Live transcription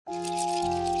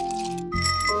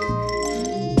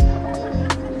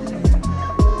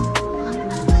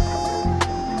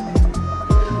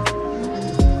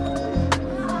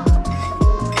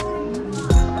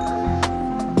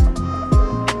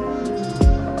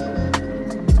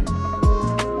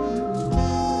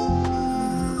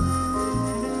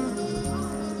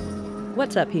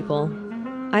What's up, people?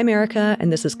 I'm Erica,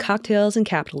 and this is Cocktails and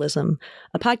Capitalism,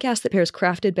 a podcast that pairs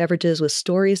crafted beverages with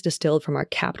stories distilled from our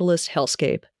capitalist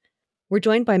hellscape. We're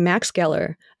joined by Max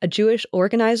Geller, a Jewish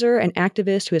organizer and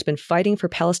activist who has been fighting for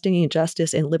Palestinian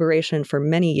justice and liberation for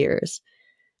many years.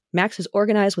 Max has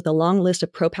organized with a long list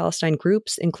of pro-Palestine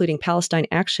groups, including Palestine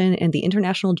Action and the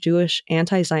International Jewish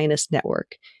Anti-Zionist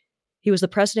Network. He was the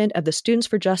president of the Students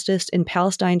for Justice in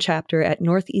Palestine chapter at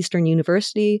Northeastern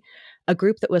University, a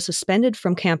group that was suspended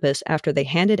from campus after they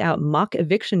handed out mock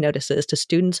eviction notices to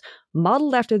students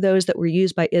modeled after those that were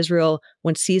used by Israel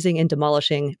when seizing and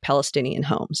demolishing Palestinian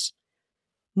homes.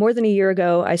 More than a year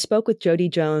ago, I spoke with Jody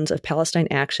Jones of Palestine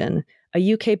Action,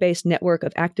 a UK-based network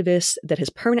of activists that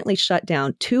has permanently shut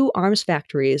down 2 arms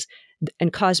factories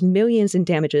and caused millions in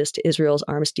damages to Israel's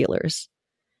arms dealers.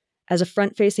 As a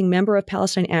front-facing member of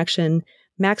Palestine Action,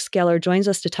 Max Geller joins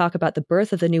us to talk about the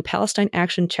birth of the new Palestine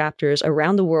Action chapters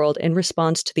around the world in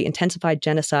response to the intensified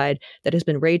genocide that has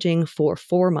been raging for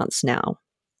 4 months now.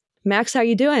 Max, how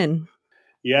you doing?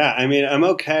 Yeah, I'm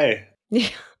okay.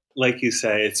 Like you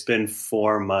say, it's been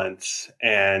 4 months,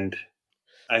 and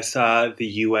I saw the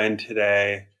UN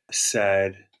today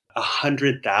said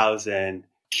 100,000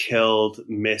 killed,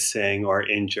 missing, or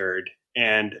injured.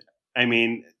 And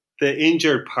the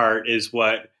injured part is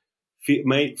what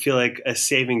might feel like a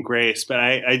saving grace, but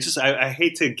I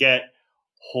hate to get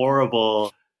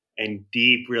horrible and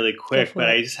deep really quick, but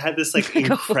I just had this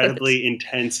incredibly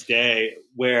intense day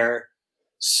where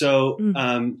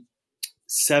 7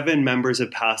 members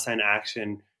of Palestine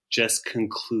Action just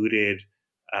concluded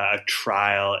a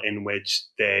trial in which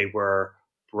they were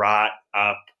brought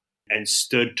up and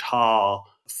stood tall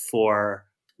for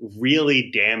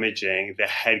really damaging the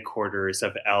headquarters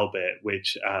of Elbit,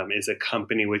 which is a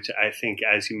company which I think,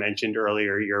 as you mentioned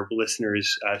earlier, your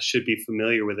listeners should be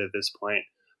familiar with at this point.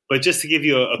 But just to give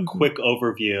you a quick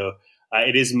overview,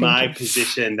 it is my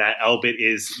position that Elbit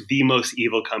is the most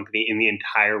evil company in the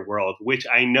entire world, which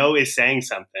I know is saying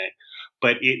something,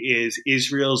 but it is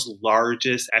Israel's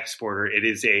largest exporter. It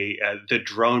is the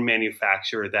drone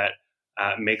manufacturer that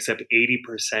makes up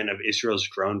 80% of Israel's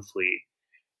drone fleet.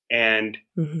 And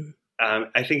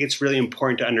I think it's really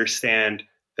important to understand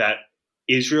that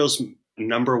Israel's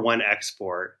number one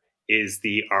export is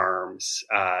the arms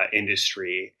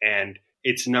industry, and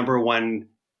its number one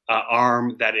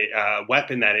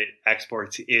weapon that it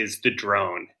exports is the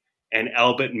drone. And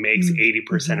Elbit makes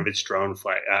 80% of its drone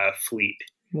fleet.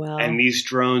 Wow. And these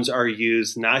drones are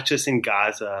used not just in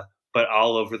Gaza, but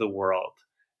all over the world.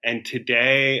 And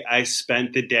today I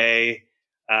spent the day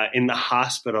in the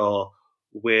hospital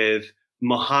with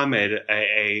Mohammed,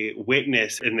 a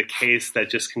witness in the case that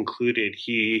just concluded.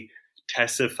 He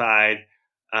testified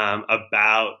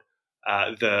about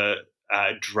the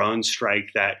drone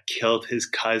strike that killed his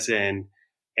cousin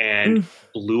and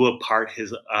blew apart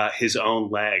his own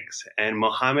legs. And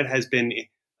Mohammed has been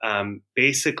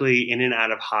basically in and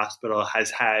out of hospital, has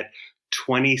had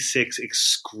 26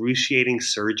 excruciating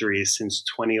surgeries since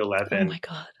 2011. Oh my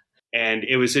God. And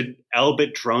it was an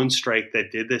Elbit drone strike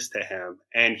that did this to him.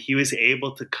 And he was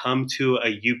able to come to a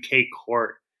UK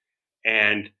court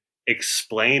and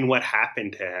explain what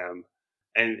happened to him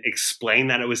and explain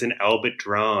that it was an Elbit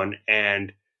drone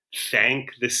and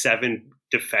thank the 7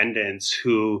 defendants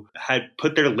who had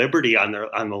put their liberty on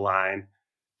the line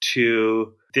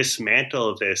to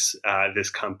dismantle this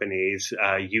company's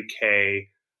UK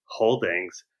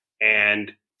holdings.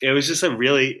 And it was just a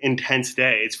really intense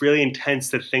day. It's really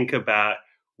intense to think about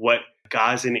what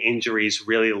Gazan injuries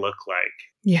really look like.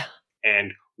 Yeah.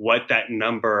 And what that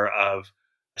number of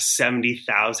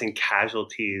 70,000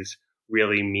 casualties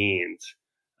really means,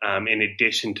 in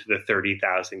addition to the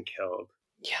 30,000 killed.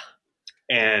 Yeah.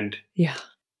 And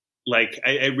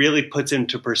it really puts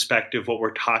into perspective what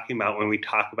we're talking about when we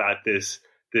talk about this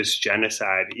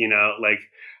genocide.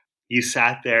 You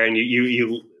sat there and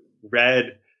you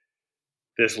read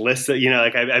this list that,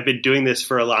 I've been doing this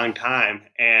for a long time.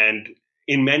 And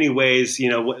in many ways,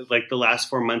 the last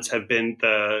 4 months have been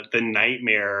the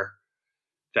nightmare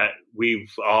that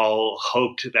we've all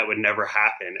hoped that would never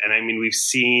happen. And we've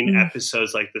seen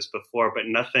episodes like this before, but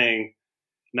nothing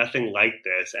like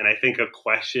this. And I think a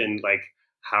question like,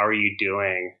 how are you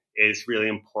doing, is really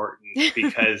important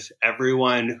because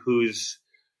everyone who's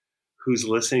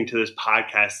listening to this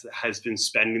podcast has been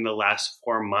spending the last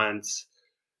 4 months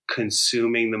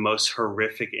consuming the most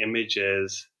horrific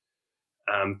images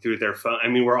through their phone.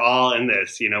 We're all in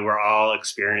this, we're all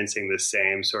experiencing the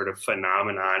same sort of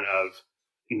phenomenon of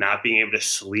not being able to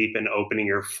sleep and opening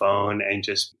your phone, and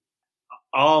just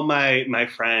all my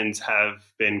friends have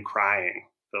been crying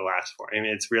the last 4.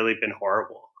 It's really been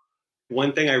horrible.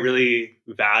 One thing I really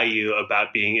value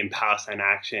about being in Palestine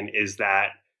Action is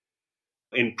that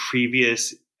in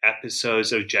previous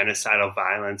episodes of genocidal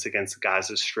violence against the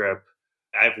Gaza Strip,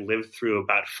 I've lived through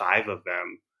about 5 of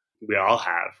them. We all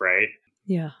have, right?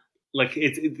 Yeah. Like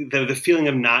the feeling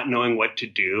of not knowing what to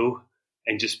do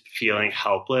and just feeling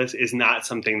helpless is not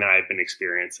something that I've been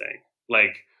experiencing.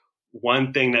 Like,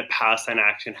 one thing that Palestine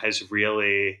Action has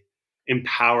really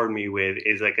empowered me with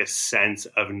is like a sense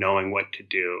of knowing what to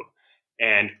do.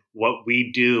 And what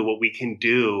we can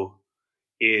do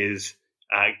is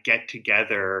get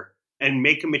together and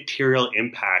make a material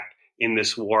impact in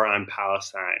this war on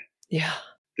Palestine. Yeah.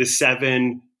 The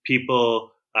 7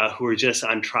 people who were just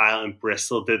on trial in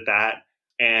Bristol did that.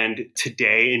 And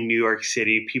today in New York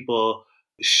City, people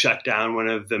shut down one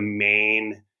of the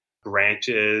main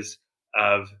branches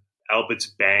of Albert's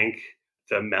Bank.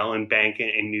 The Mellon Bank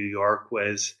in New York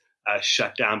was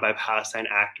shut down by Palestine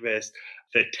activists.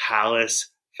 The Thales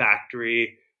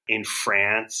factory in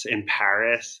France, in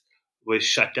Paris, was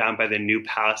shut down by the New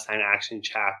Palestine Action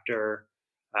chapter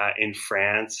in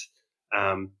France.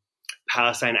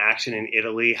 Palestine Action in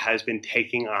Italy has been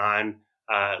taking on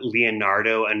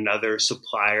Leonardo, another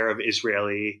supplier of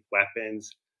Israeli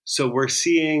weapons. So we're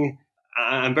seeing,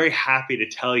 I'm very happy to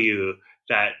tell you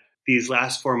that these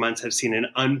last 4 months have seen an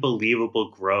unbelievable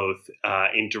growth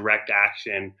in direct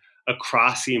action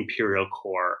across the imperial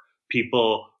core.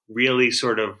 People really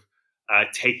sort of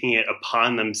taking it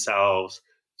upon themselves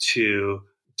to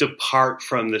depart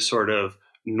from the sort of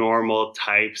normal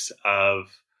types of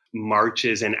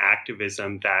marches and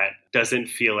activism that doesn't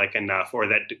feel like enough or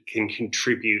that can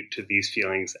contribute to these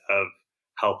feelings of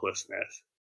helplessness.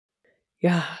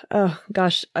 Yeah. Oh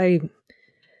gosh,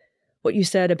 what you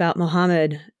said about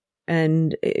Muhammad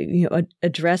and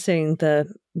addressing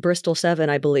the Bristol 7,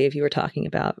 I believe you were talking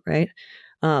about, right?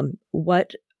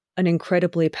 What an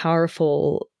incredibly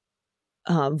powerful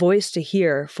voice to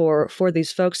hear for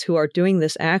these folks who are doing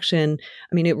this action.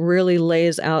 I mean, it really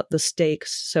lays out the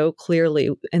stakes so clearly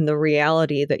and the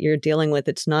reality that you're dealing with.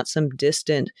 It's not some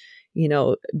distant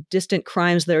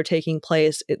crimes that are taking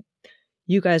place.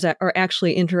 You guys are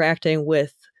actually interacting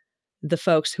with the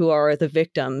folks who are the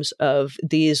victims of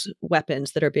these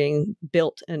weapons that are being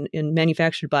built and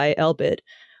manufactured by Elbit.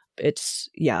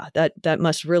 That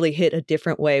must really hit a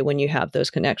different way when you have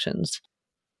those connections.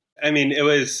 I mean, it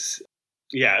was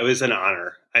an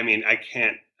honor. I mean, I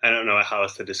don't know how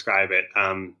else to describe it.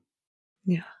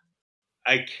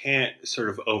 I can't sort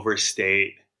of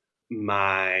overstate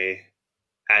my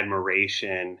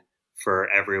admiration for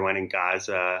everyone in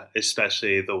Gaza,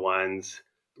 especially the ones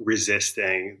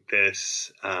resisting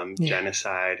this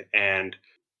genocide. And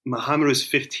Muhammad was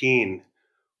 15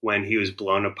 when he was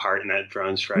blown apart in that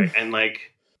drone strike. And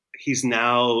he's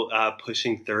now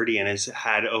pushing 30 and has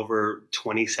had over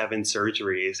 27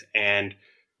 surgeries. And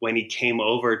when he came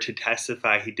over to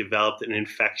testify, he developed an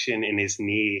infection in his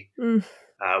knee,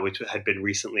 which had been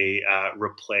recently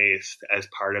replaced as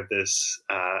part of this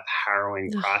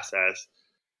harrowing process.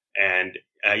 And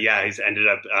he's ended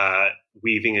up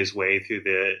weaving his way through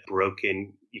the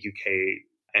broken UK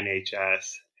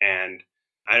NHS. And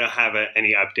I don't have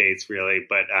any updates really,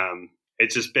 but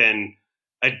it's just been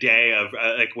a day of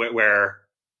where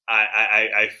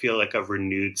I feel like a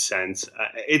renewed sense.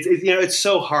 It's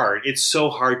so hard. It's so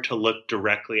hard to look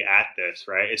directly at this,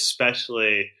 right?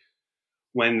 Especially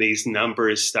when these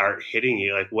numbers start hitting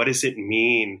you. Like, what does it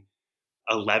mean?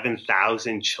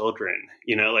 11,000 children,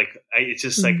 it's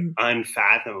just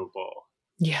unfathomable.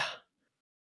 Yeah.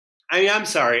 I mean, I'm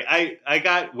sorry. I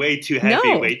got way too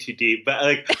heavy, way too deep, but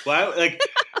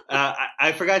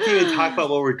I forgot to even talk about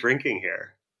what we're drinking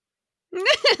here.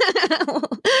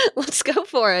 Let's go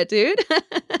for it, dude.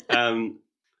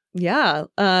 Yeah.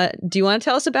 Do you want to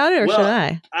tell us about it or should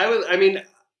I?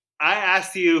 I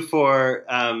asked you for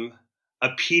a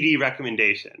PD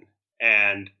recommendation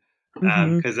and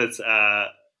because it's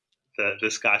the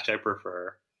Scotch I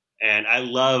prefer. And I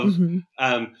love,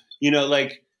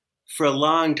 for a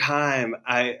long time,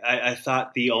 I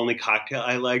thought the only cocktail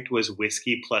I liked was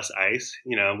whiskey plus ice,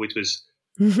 which was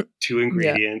 2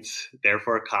 ingredients,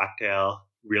 therefore a cocktail,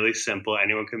 really simple.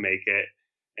 Anyone can make it.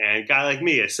 And a guy like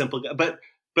me, a simple guy. But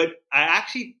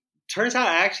turns out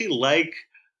I actually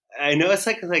I know it's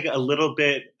like a little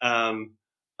bit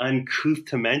uncouth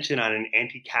to mention on an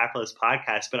anti-capitalist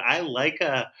podcast, but I like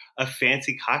a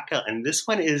fancy cocktail, and this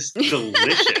one is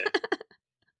delicious.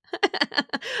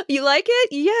 You like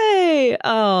it? Yay!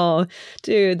 Oh,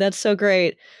 dude, that's so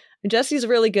great. Jesse's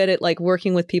really good at like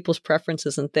working with people's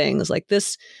preferences and things like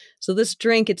this. So this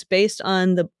drink, it's based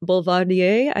on the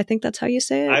Boulevardier. I think that's how you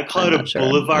say it. I call it a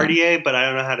Boulevardier, but I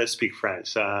don't know how to speak French.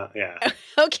 So yeah.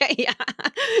 Okay, yeah,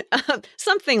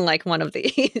 something like one of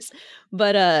these.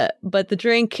 But the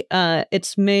drink,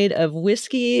 it's made of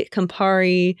whiskey,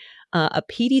 Campari, a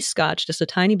peaty Scotch, just a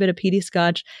tiny bit of peaty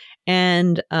Scotch,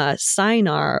 and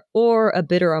Cynar or a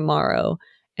bitter Amaro.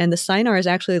 And the Cynar is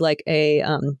actually like a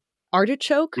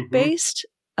artichoke-based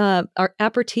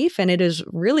aperitif, and it is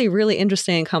really, really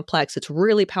interesting and complex. It's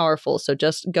really powerful, so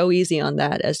just go easy on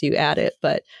that as you add it.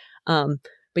 But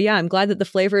yeah, I'm glad that the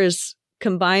flavor is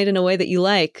combined in a way that you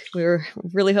like. We were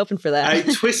really hoping for that. I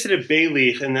twisted a bay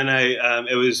leaf, and then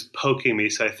it was poking me,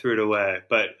 so I threw it away.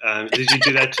 But did you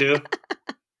do that too?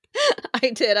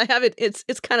 I did. I have it.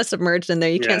 It's kind of submerged in there.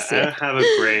 You can't see it. I don't have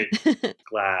a great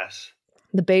glass.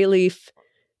 The bay leaf,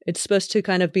 it's supposed to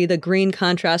kind of be the green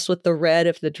contrast with the red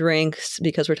of the drinks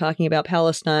because we're talking about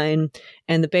Palestine.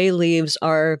 And the bay leaves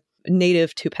are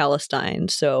native to Palestine.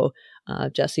 So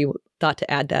Jesse thought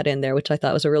to add that in there, which I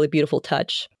thought was a really beautiful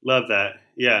touch. Love that.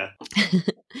 Yeah.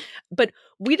 But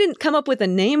we didn't come up with a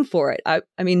name for it. I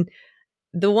mean,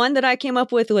 the one that I came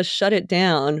up with was Shut It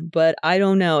Down, but I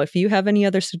don't know if you have any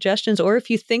other suggestions or if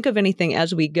you think of anything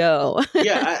as we go.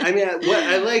 Yeah, I mean, what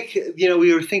I like,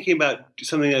 we were thinking about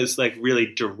something that was like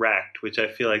really direct, which I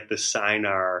feel like the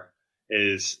Cynar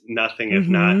is nothing if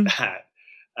not that.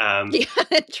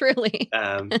 Yeah, truly.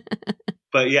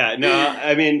 But yeah, no,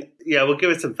 I mean, yeah, we'll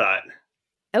give it some thought.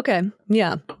 Okay,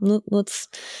 yeah, let's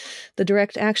the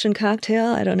direct action cocktail.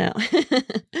 I don't know.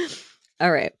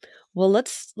 All right. Well,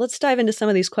 let's dive into some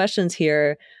of these questions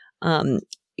here.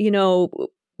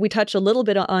 We touched a little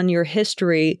bit on your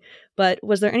history, but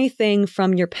was there anything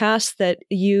from your past that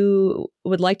you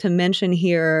would like to mention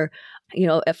here,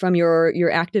 from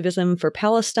your activism for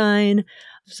Palestine?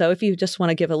 So if you just want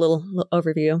to give a little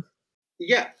overview.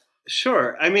 Yeah,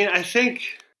 sure. I mean, I think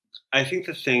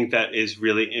the thing that is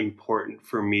really important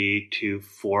for me to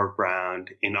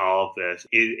foreground in all of this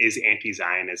is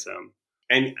anti-Zionism.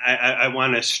 And I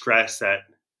want to stress that,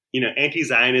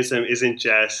 anti-Zionism isn't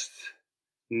just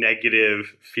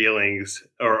negative feelings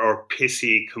or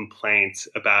pissy complaints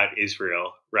about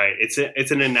Israel, right? It's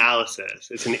an analysis.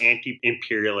 It's an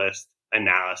anti-imperialist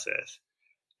analysis.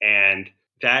 And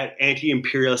that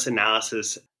anti-imperialist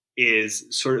analysis is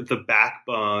sort of the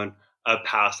backbone of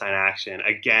Palestine Action,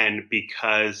 again,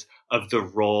 because of the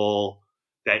role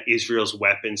that Israel's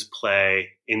weapons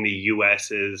play in the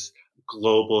U.S.'s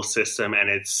global system and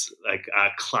its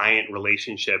client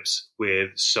relationships with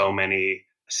so many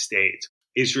states.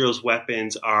 Israel's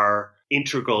weapons are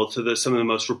integral to some of the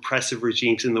most repressive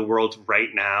regimes in the world right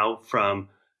now. From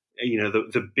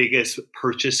the biggest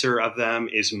purchaser of them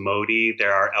is Modi.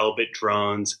 There are Elbit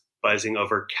drones buzzing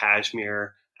over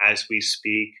Kashmir as we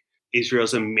speak.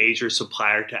 Israel's a major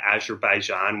supplier to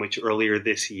Azerbaijan, which earlier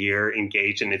this year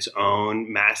engaged in its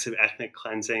own massive ethnic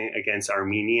cleansing against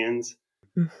Armenians.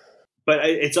 But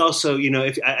it's also,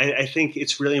 I think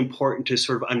it's really important to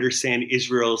sort of understand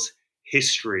Israel's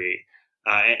history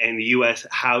and the U.S.,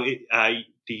 how the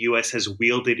U.S. has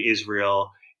wielded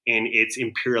Israel in its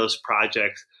imperialist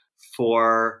projects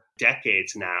for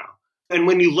decades now. And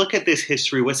when you look at this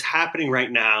history, what's happening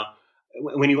right now,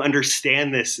 when you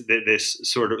understand this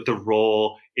sort of the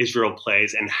role Israel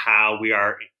plays and how we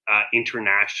are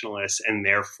internationalists and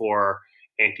therefore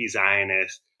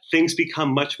anti-Zionist, things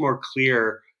become much more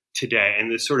clear today. And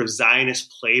this sort of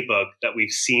Zionist playbook that we've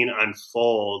seen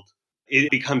unfold, it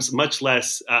becomes much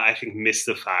less, I think,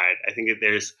 mystified. I think that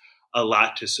there's a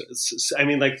lot to, I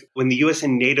mean, like when the US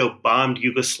and NATO bombed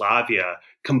Yugoslavia,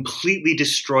 completely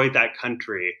destroyed that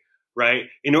country, right?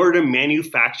 In order to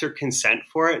manufacture consent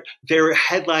for it, there were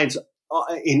headlines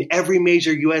in every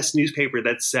major US newspaper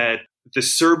that said the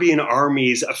Serbian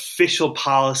army's official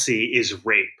policy is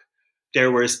rape. There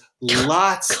was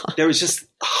just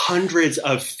hundreds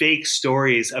of fake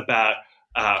stories about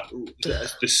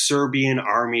the Serbian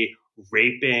army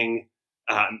raping,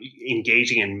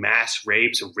 engaging in mass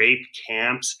rapes, rape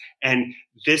camps. And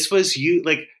this was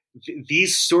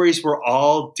these stories were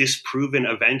all disproven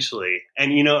eventually.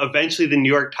 And, eventually the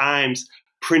New York Times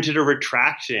printed a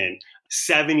retraction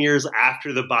 7 years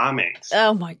after the bombings.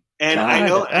 Oh my God. I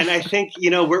know, and I think,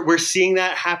 we're seeing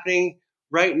that happening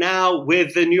right now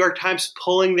with the New York Times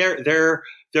pulling their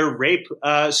rape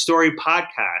story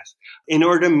podcast in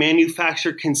order to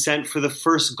manufacture consent for the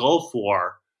first Gulf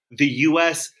War. The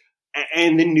U.S.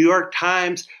 and the New York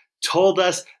Times told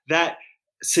us that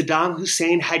Saddam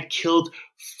Hussein had killed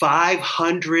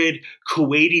 500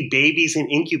 Kuwaiti babies in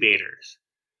incubators.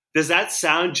 Does that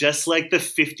sound just like the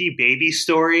 50 baby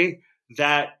story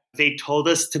that they told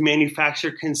us to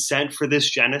manufacture consent for this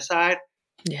genocide.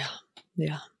 Yeah.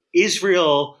 Yeah.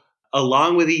 Israel,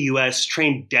 along with the U.S.,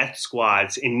 trained death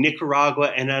squads in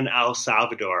Nicaragua and in El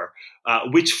Salvador,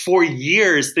 which for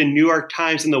years the New York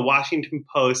Times and the Washington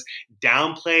Post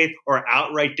downplayed or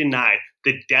outright denied.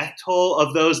 The death toll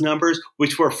of those numbers,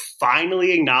 which were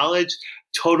finally acknowledged,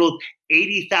 totaled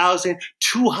 80,000,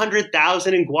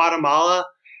 200,000 in Guatemala.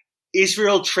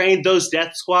 Israel trained those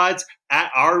death squads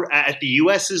at the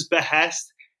U.S.'s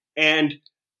behest, and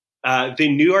the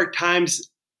New York Times,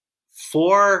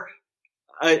 for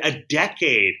a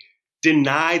decade,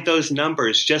 denied those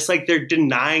numbers, just like they're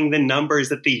denying the numbers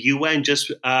that the UN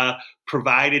just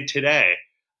provided today.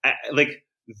 Like,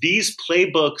 these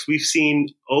playbooks we've seen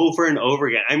over and over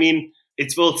again. I mean,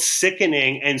 it's both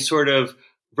sickening and sort of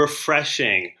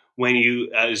refreshing when you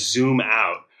zoom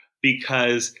out,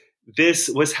 because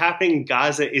what's happening in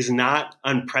Gaza is not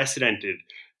unprecedented.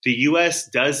 The U.S.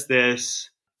 does this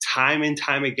time and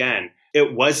time again.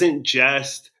 It wasn't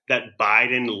just that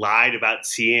Biden lied about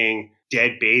seeing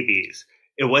dead babies.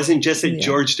 It wasn't just that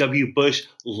George W. Bush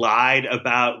lied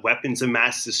about weapons of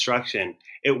mass destruction.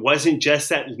 It wasn't just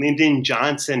that Lyndon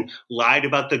Johnson lied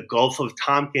about the Gulf of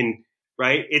Tonkin,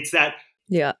 right? It's that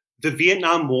the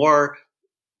Vietnam War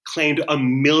claimed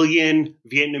 1 million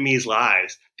Vietnamese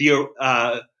lives. The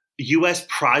U.S.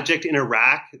 project in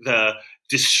Iraq, the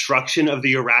destruction of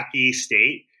the Iraqi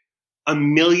state,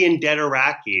 1 million dead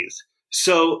Iraqis.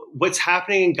 So what's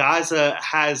happening in Gaza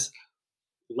has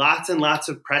lots and lots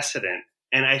of precedent.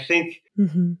 And I think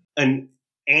an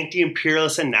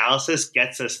anti-imperialist analysis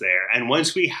gets us there. And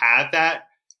once we have that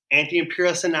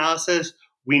anti-imperialist analysis,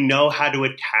 we know how to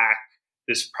attack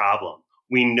this problem.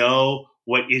 We know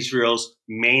what Israel's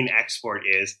main export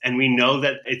is, and we know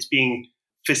that it's being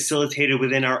facilitated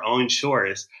within our own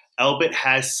shores. Elbit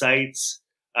has sites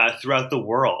throughout the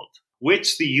world,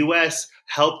 which the U.S.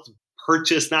 helped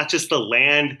purchase not just the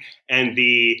land and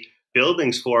the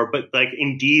buildings for, but like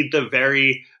indeed the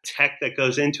very tech that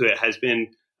goes into it has been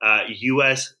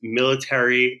U.S.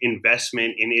 military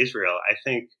investment in Israel. I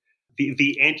think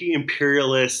the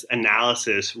anti-imperialist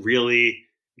analysis really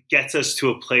gets us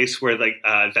to a place where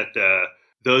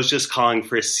those just calling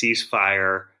for a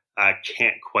ceasefire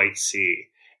can't quite see.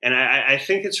 And I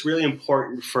think it's really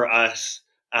important for us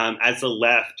as the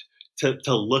left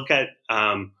to look at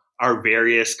our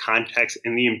various contexts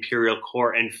in the imperial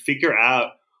core and figure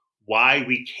out why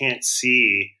we can't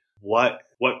see what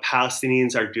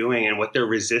Palestinians are doing and what they're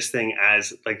resisting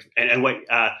as and what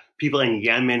people in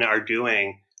Yemen are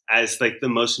doing as like the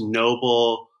most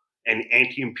noble and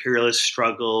anti-imperialist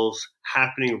struggles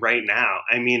happening right now.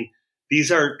 I mean,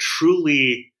 these are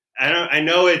truly. I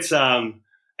know it's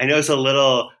a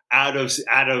little out of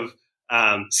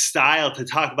style to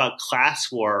talk about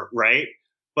class war, right?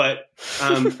 But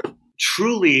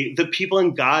truly, the people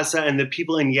in Gaza and the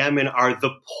people in Yemen are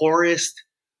the poorest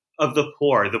of the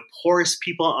poorest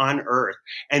people on earth,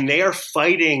 and they are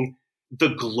fighting the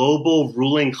global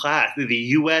ruling class, the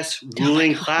U.S.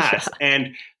 ruling class,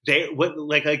 and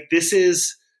this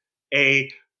is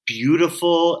a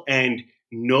beautiful and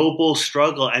noble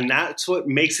struggle, and that's what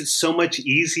makes it so much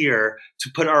easier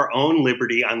to put our own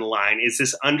liberty on the line, is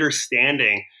this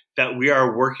understanding that we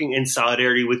are working in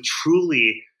solidarity with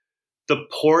truly the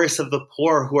poorest of the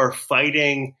poor who are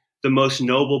fighting the most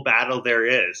noble battle there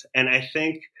is. And I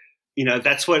think,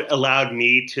 that's what allowed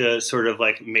me to sort of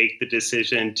like make the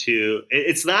decision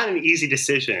it's not an easy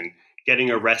decision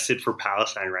getting arrested for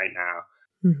Palestine right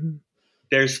now. Mm-hmm.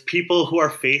 There's people who are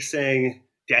facing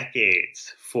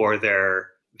decades for their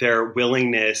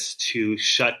willingness to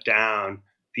shut down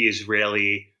the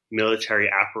Israeli military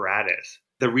apparatus.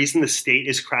 The reason the state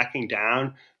is cracking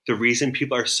down, the reason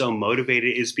people are so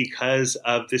motivated is because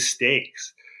of the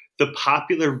stakes. The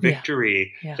popular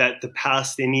victory that the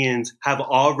Palestinians have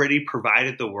already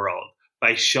provided the world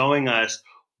by showing us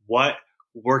what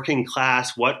working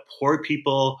class, what poor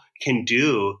people can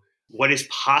do, what is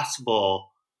possible.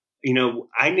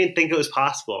 I didn't think it was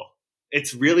possible.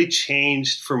 It's really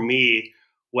changed for me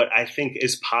what I think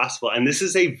is possible. And this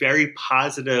is a very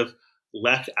positive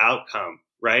left outcome,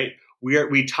 right?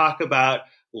 We talk about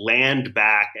land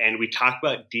back and we talk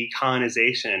about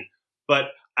decolonization, but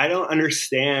I don't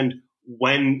understand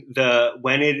what's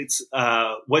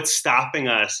stopping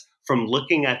us from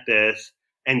looking at this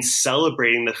and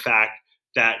celebrating the fact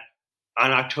that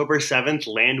on October 7th,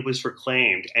 land was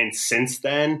reclaimed. And since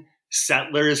then,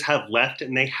 settlers have left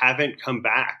and they haven't come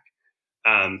back.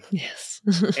 Yes.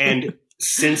 And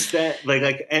since then,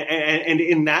 and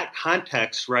in that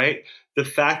context, right, the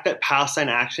fact that Palestine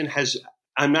Action has,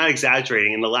 I'm not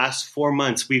exaggerating, in the last 4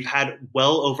 months, we've had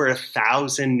well over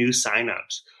 1,000 new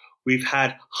signups. We've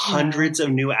had hundreds of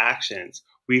new actions.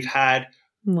 We've had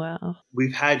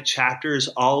chapters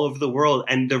all over the world,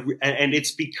 and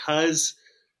it's because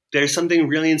there's something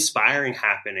really inspiring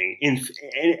happening,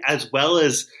 as well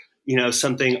as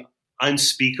something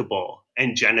unspeakable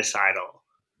and genocidal.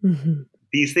 Mm-hmm.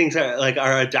 These things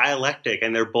are a dialectic,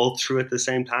 and they're both true at the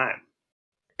same time.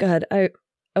 God, I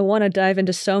want to dive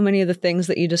into so many of the things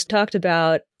that you just talked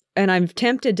about, and I'm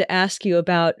tempted to ask you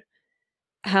about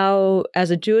how,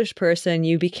 as a Jewish person,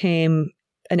 you became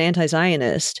an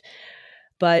anti-Zionist.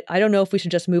 But I don't know if we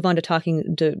should just move on to talking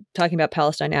about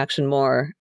Palestine Action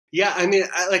more. Yeah, I mean,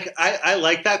 I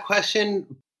like that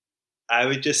question. I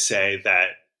would just say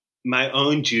that my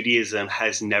own Judaism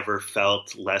has never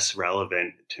felt less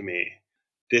relevant to me.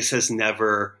 This has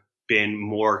never been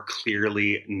more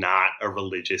clearly not a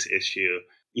religious issue.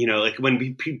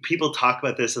 When people talk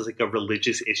about this as a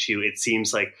religious issue, it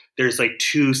seems like there's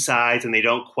two sides and they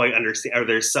don't quite understand, or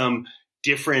there's some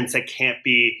difference that can't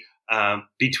be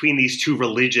between these two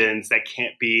religions that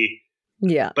can't be.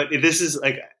 Yeah. But this is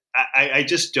I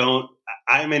just don't.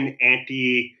 I'm an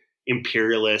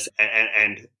anti-imperialist,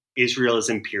 and Israel is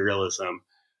imperialism.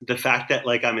 The fact that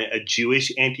I'm a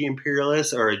Jewish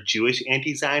anti-imperialist or a Jewish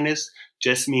anti-Zionist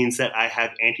just means that I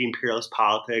have anti-imperialist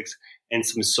politics and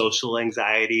some social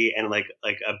anxiety and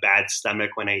a bad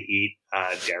stomach when I eat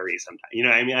dairy sometimes. You know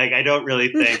what I mean? I don't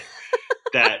really think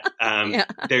that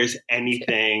there's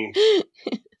anything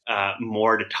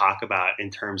more to talk about in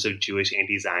terms of Jewish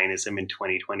anti-Zionism in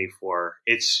 2024.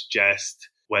 It's just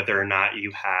whether or not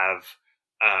you have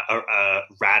a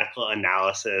radical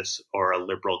analysis or a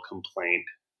liberal complaint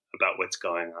about what's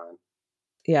going on.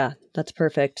 Yeah, that's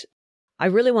perfect. I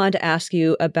really wanted to ask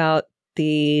you about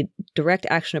the direct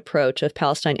action approach of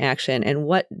Palestine Action and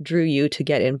what drew you to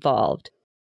get involved.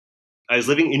 I was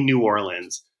living in New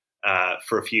Orleans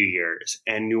for a few years,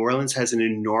 and New Orleans has an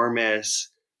enormous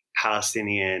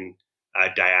Palestinian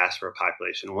diaspora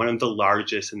population, one of the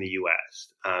largest in the U.S.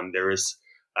 There was,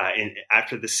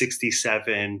 after the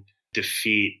 1967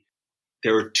 defeat,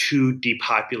 there were 2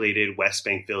 depopulated West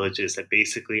Bank villages that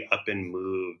basically up and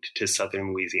moved to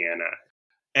southern Louisiana.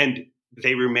 And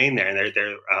they remain there, and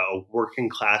they're a working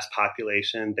class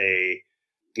population.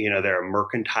 They're a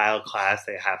mercantile class.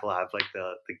 They have a lot of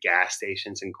the gas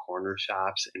stations and corner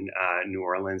shops in New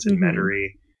Orleans and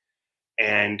Metairie.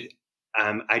 And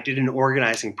I did an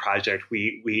organizing project.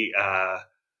 We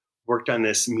worked on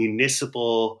this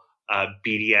municipal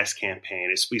BDS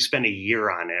campaign. We spent a year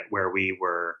on it, where we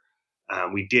were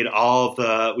we did all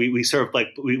the we sort of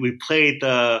we played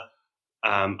the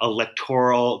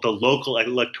local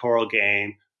electoral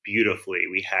game beautifully.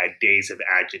 We had days of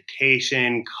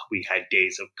agitation. We had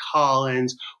days of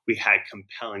call-ins. We had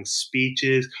compelling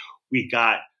speeches. We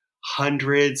got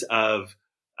hundreds of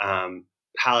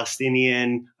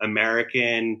Palestinian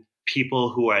American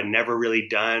people who had never really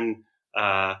done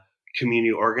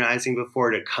community organizing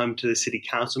before to come to the city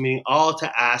council meeting, all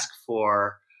to ask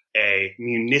for a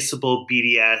municipal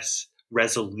BDS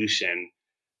resolution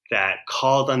that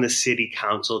called on the city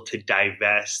council to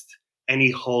divest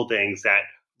any holdings that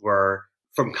were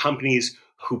from companies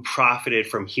who profited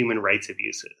from human rights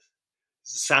abuses.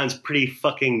 Sounds pretty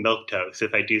fucking milquetoast,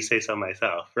 if I do say so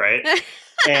myself, right?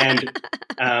 And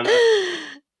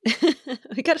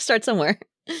we got to start somewhere.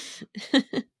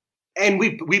 And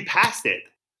we passed it.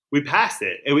 We passed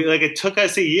it, and it took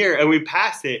us a year, and we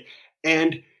passed it.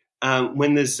 And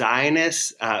when the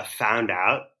Zionists found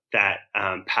out that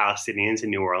Palestinians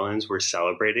in New Orleans were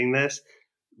celebrating this,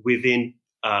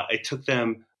 it took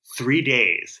them 3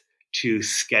 days to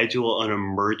schedule an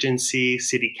emergency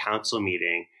city council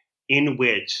meeting in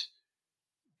which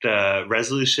the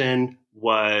resolution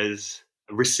was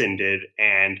rescinded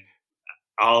and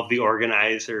all of the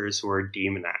organizers were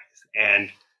demonized. And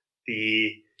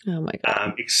the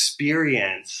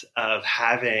experience of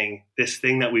having this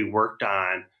thing that we worked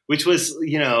on, which was,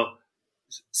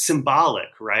 symbolic,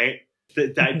 right?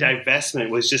 That divestment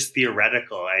was just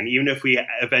theoretical. And even if we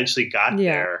eventually got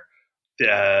there,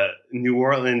 the New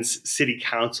Orleans City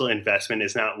Council investment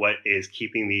is not what is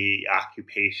keeping the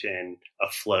occupation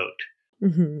afloat.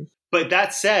 Mm-hmm. But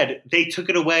that said, they took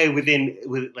it away with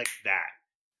that.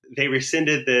 They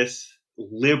rescinded this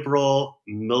liberal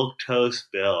milquetoast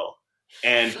bill.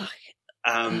 And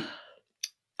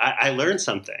I learned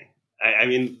something. I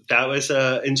mean, that was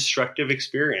an instructive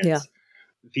experience. Yeah.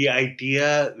 The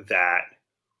idea that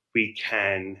we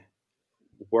can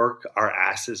work our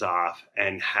asses off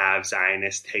and have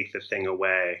Zionists take the thing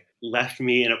away left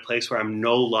me in a place where I'm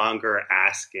no longer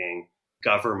asking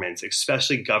governments,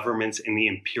 especially governments in the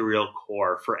imperial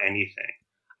core, for anything.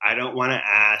 I don't want to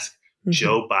ask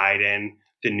Joe Biden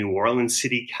the New Orleans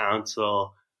City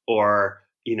Council or,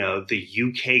 the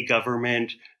UK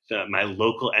government, my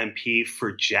local MP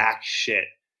for jack shit.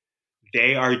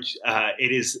 They are,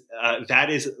 that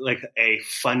is like a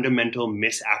fundamental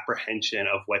misapprehension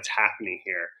of what's happening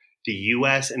here. The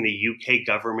US and the UK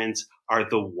governments are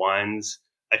the ones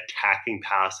attacking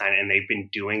Palestine, and they've been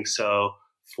doing so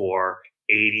for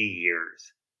 80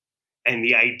 years. And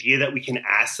the idea that we can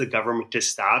ask the government to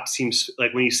stop seems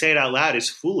like, when you say it out loud, is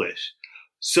foolish.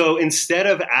 So instead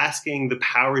of asking the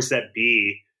powers that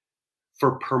be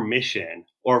for permission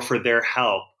or for their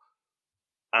help,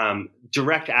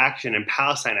 direct action and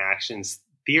Palestine actions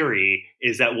theory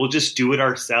is that we'll just do it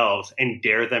ourselves and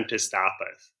dare them to stop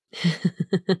us.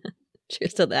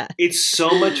 Cheers to that. It's so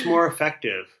much more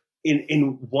effective.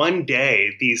 In one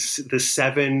day, the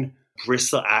 7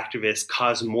 Bristol activists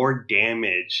caused more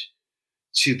damage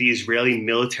to the Israeli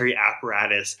military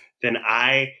apparatus than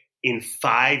I, in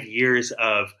 5 years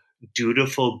of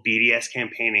dutiful BDS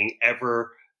campaigning,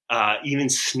 ever even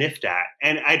sniffed at.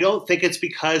 And I don't think it's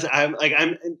because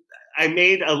I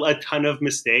made a ton of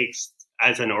mistakes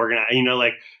as an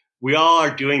organizer. We all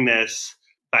are doing this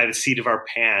by the seat of our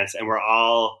pants, and we're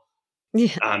all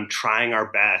trying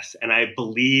our best. And I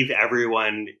believe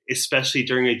everyone, especially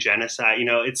during a genocide,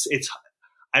 it's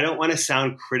I don't want to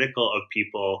sound critical of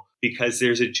people because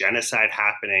there's a genocide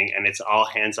happening and it's all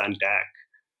hands on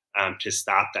deck to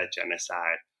stop that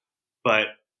genocide. But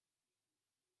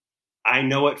I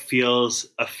know what feels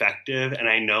effective, and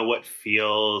I know what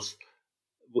feels,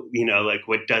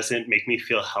 what doesn't make me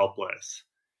feel helpless.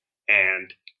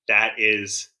 And that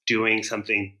is doing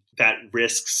something that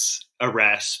risks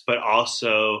arrest, but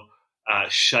also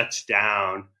shuts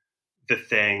down the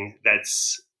thing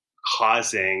that's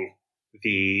causing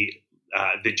the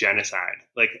genocide.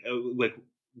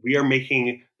 We are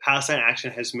making, Palestine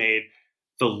Action has made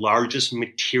the largest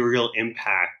material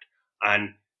impact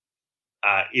on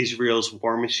Israel's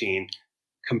war machine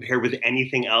compared with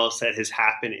anything else that has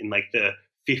happened in the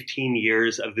 15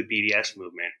 years of the BDS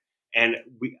movement. And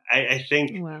I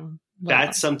think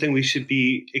that's something we should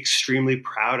be extremely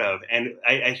proud of. And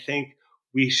I think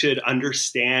we should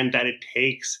understand that it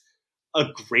takes a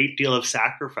great deal of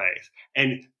sacrifice.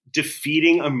 And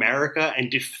defeating America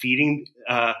and defeating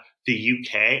the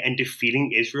UK and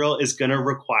defeating Israel is going to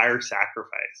require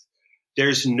sacrifice.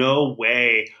 There's no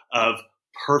way of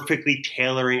perfectly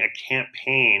tailoring a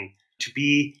campaign to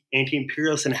be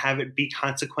anti-imperialist and have it be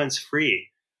consequence-free.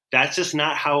 That's just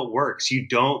not how it works. You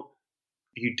don't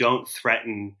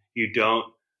threaten, you don't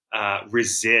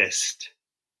resist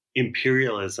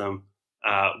imperialism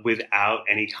without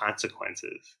any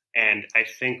consequences. And I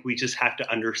think we just have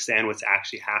to understand what's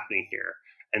actually happening here.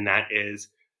 And that is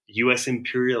U.S.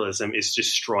 imperialism is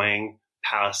destroying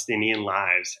Palestinian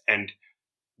lives. And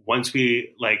once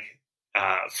we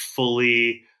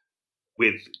fully,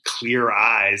 with clear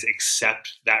eyes,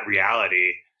 accept that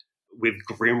reality, with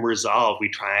grim resolve, we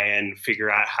try and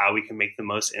figure out how we can make the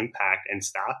most impact and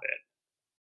stop it.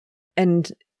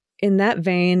 And in that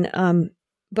vein,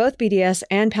 both BDS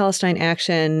and Palestine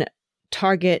Action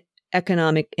target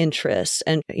economic interests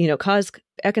and, cause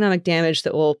economic damage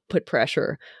that will put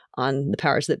pressure on the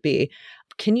powers that be.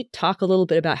 Can you talk a little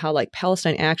bit about how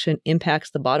Palestine Action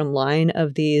impacts the bottom line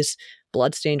of these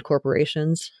bloodstained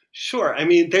corporations? Sure. I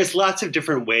mean, there's lots of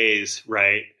different ways,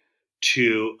 right,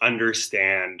 to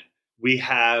understand. We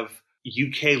have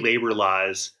UK labor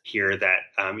laws here that,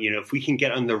 if we can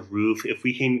get on the roof, if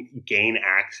we can gain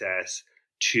access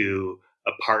to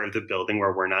a part of the building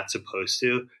where we're not supposed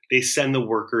to, they send the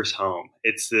workers home.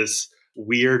 It's this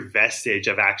weird vestige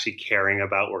of actually caring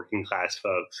about working class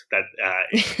folks that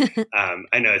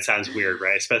I know it sounds weird,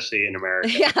 right? Especially in America.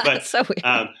 Yeah, but, it's so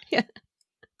weird.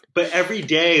 But every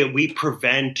day we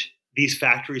prevent these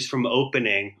factories from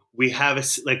opening. We have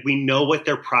we know what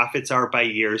their profits are by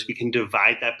years. We can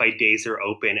divide that by days they're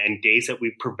open, and days that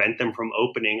we prevent them from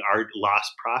opening are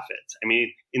lost profits. I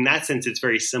mean, in that sense, it's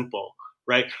very simple,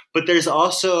 right? But there's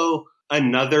also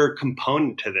another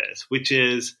component to this, which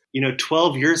is,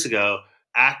 12 years ago,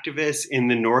 activists in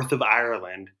the north of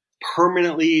Ireland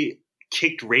permanently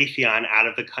kicked Raytheon out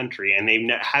of the country, and they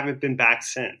haven't been back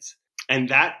since. And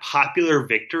that popular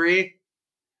victory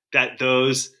that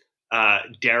those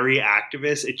dairy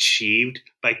activists achieved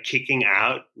by kicking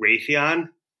out Raytheon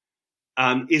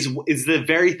is the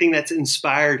very thing that's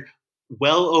inspired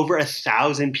well over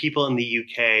 1,000 people in the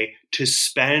UK to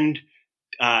spend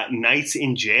nights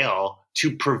in jail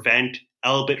to prevent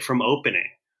Elbit from opening,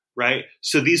 right?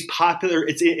 So these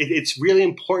it's really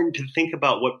important to think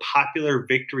about what popular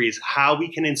victories, how we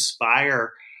can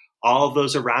inspire all of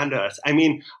those around us. I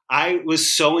mean, I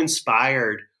was so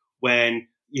inspired when,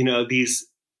 these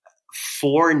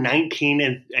four 19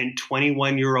 and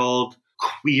 21-year-old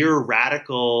queer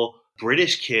radical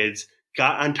British kids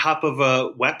got on top of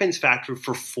a weapons factory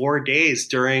for 4 days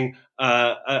during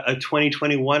a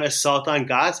 2021 assault on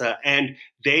Gaza. And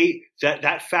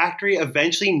that factory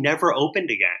eventually never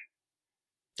opened again.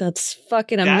 That's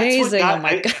fucking amazing. Oh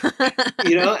my God.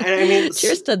 You know, and I mean,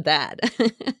 cheers to that.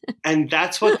 And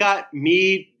that's what got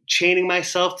me chaining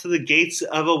myself to the gates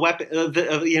of a weapon,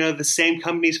 the same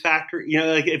company's factory. You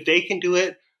know, like if they can do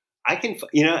it, I can,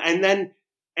 you know, and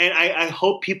I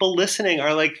hope people listening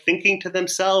are like thinking to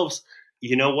themselves,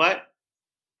 you know what?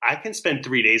 I can spend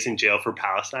 3 days in jail for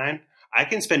Palestine. I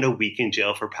can spend a week in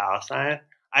jail for Palestine.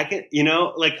 I can, you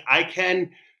know, like I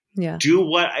can do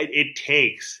what it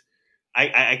takes.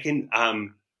 I can,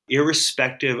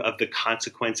 irrespective of the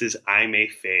consequences I may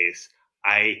face,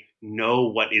 I know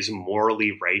what is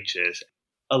morally righteous.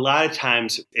 A lot of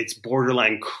times it's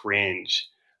borderline cringe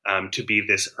to be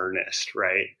this earnest,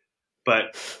 right?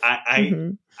 But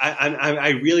I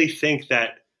really think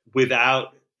that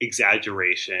without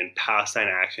exaggeration, Palestine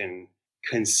Action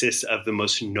consists of the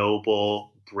most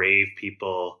noble, brave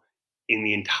people in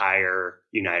the entire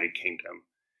United Kingdom.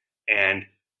 And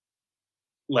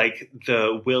like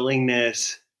the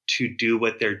willingness to do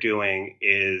what they're doing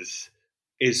is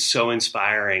so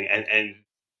inspiring. And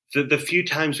the few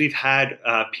times we've had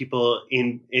people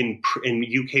in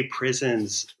UK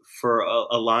prisons for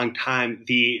a long time,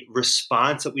 the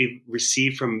response that we've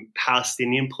received from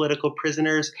Palestinian political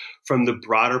prisoners, from the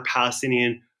broader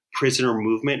Palestinian prisoner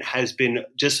movement, has been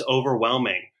just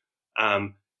overwhelming.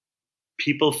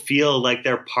 People feel like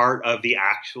they're part of the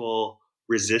actual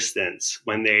resistance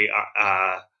when they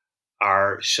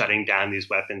are shutting down these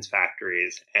weapons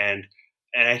factories. And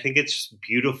I think it's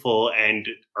beautiful and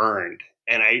earned.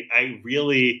 And I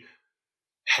really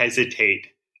hesitate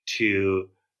to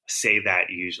say that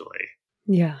usually.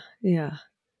 Yeah, yeah.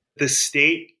 The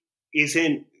state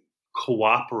isn't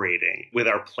cooperating with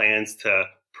our plans to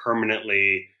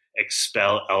permanently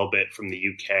expel Elbit from the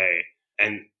UK.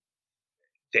 And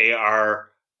they are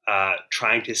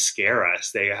trying to scare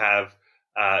us. They have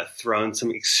thrown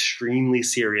some extremely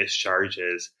serious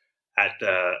charges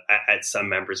at some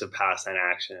members of Palestine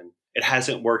Action. It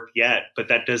hasn't worked yet, but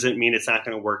that doesn't mean it's not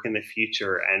going to work in the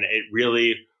future. And it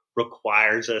really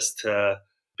requires us to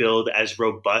build as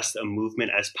robust a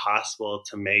movement as possible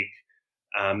to make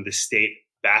the state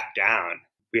back down.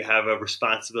 We have a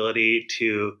responsibility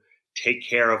to take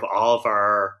care of all of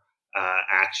our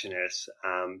actionists,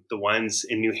 the ones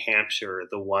in New Hampshire,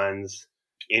 the ones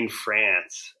in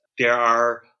France. There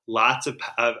are lots of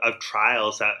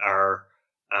trials that are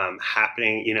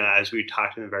happening, you know, as we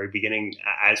talked in the very beginning,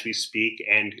 as we speak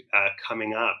and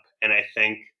coming up. And I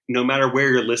think no matter where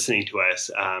you're listening to us,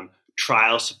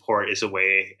 trial support is a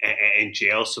way, and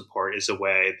jail support is a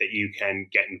way that you can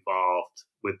get involved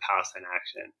with Palestine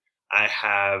Action. I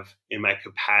have, in my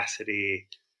capacity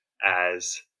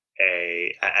as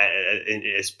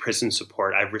prison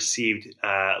support, I've received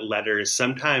letters.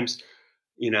 Sometimes,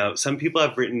 you know, some people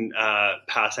have written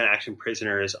Palestine Action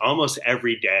prisoners almost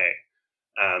every day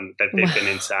that they've been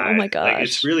inside. Oh my gosh. Like,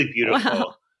 it's really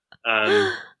beautiful.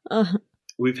 Wow.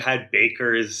 We've had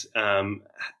bakers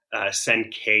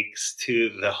send cakes to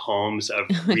the homes of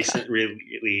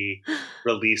recently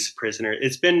released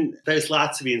prisoners. There's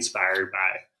lots to be inspired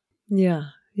by. Yeah,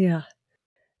 yeah.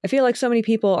 I feel like so many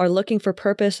people are looking for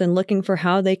purpose and looking for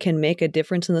how they can make a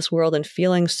difference in this world and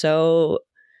feeling so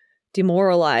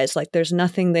demoralized, like there's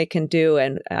nothing they can do.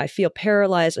 And I feel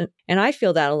paralyzed. And I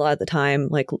feel that a lot of the time,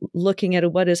 like looking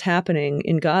at what is happening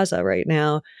in Gaza right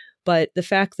now. But the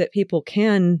fact that people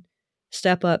can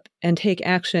step up and take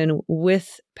action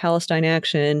with Palestine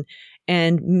Action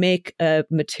and make a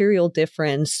material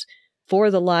difference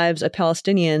for the lives of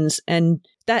Palestinians, and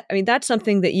that, I mean, that's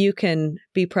something that you can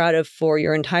be proud of for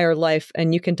your entire life,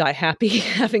 and you can die happy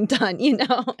having done, you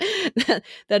know.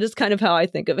 That is kind of how I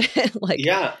think of it. Like,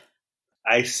 yeah,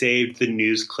 I saved the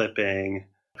news clipping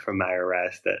from my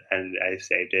arrest, and I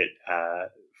saved it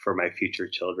for my future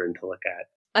children to look at.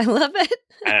 I love it.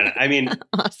 And I mean,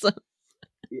 awesome.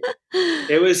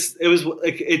 It was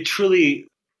like, it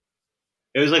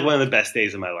was like one of the best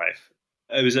days of my life.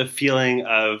 It was a feeling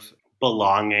of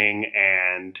belonging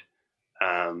and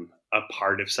a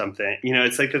part of something. You know,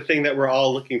 it's like the thing that we're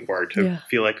all looking for, to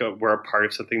feel like we're a part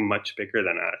of something much bigger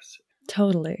than us.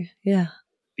 Totally. Yeah.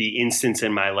 The instance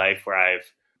in my life where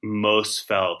I've most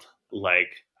felt like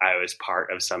I was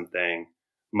part of something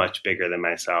much bigger than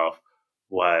myself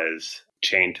was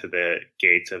chained to the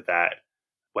gates of that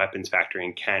weapons factory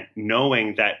in Kent,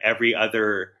 knowing that every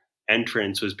other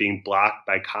entrance was being blocked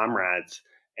by comrades.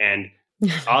 And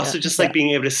Also, just like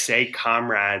being able to say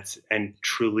comrades and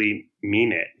truly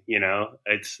mean it,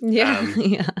 it's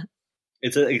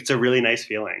it's a really nice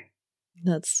feeling.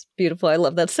 That's beautiful. I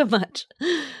love that so much.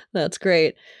 That's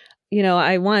great.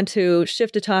 I want to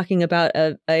shift to talking about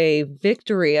a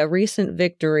victory, a recent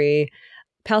victory.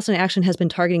 Palestine Action has been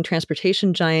targeting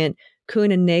transportation giant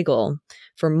Kuhn and Nagel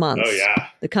for months. Oh, yeah.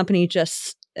 The company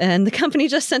just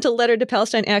sent a letter to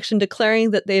Palestine Action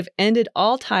declaring that they've ended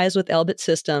all ties with Elbit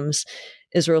Systems,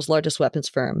 Israel's largest weapons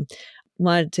firm.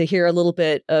 Wanted to hear a little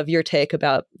bit of your take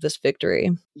about this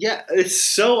victory. Yeah, it's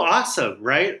so awesome,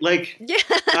 right? Like,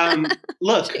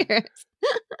 look,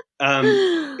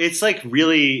 it's like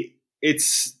really,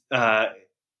 it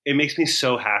makes me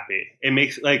so happy. It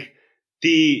makes like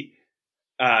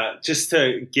just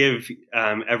to give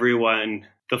everyone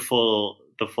the full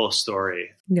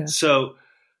story. Yeah. So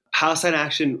Palestine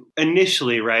Action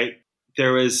initially, right,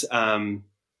 there was,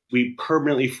 we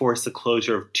permanently forced the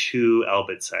closure of 2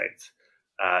 Elbit sites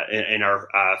in our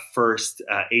first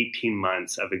 18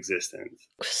 months of existence.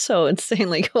 So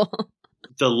insanely cool.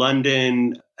 The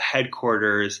London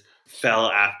headquarters fell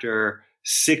after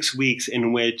 6 weeks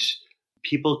in which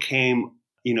people came,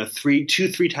 3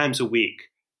 times a week,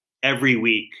 every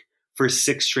week for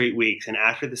 6 straight weeks. And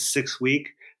after the 6th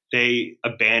week, they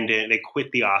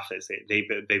quit the office.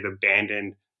 They've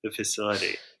abandoned the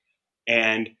facility.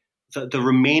 And the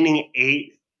remaining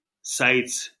 8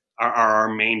 sites are our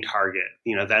main target.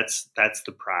 That's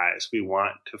the prize. We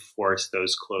want to force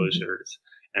those closures,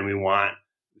 and we want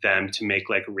them to make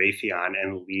like Raytheon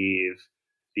and leave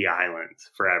the islands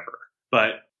forever.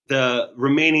 But the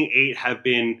remaining 8 have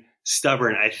been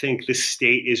stubborn. I think the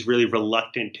state is really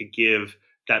reluctant to give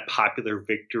that popular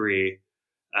victory,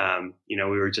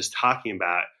 we were just talking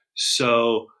about.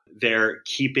 So they're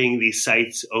keeping these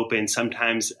sites open,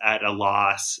 sometimes at a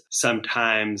loss,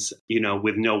 sometimes,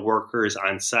 with no workers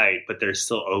on site, but they're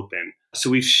still open. So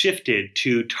we've shifted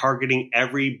to targeting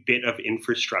every bit of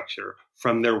infrastructure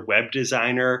from their web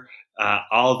designer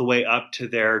all the way up to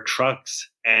their trucks.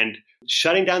 And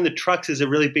shutting down the trucks is a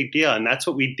really big deal. And that's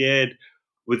what we did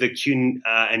with the Kuhn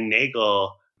and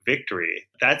Nagel victory.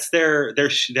 That's their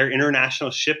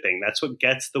international shipping. That's what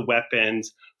gets the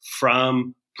weapons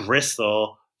from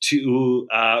Bristol to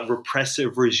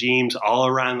repressive regimes all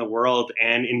around the world,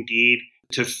 and indeed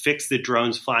to fix the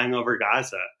drones flying over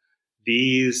Gaza.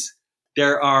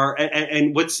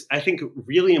 And what's I think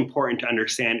really important to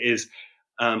understand is,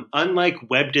 unlike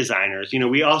web designers,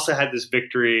 we also had this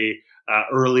victory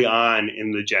early on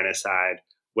in the genocide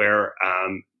where,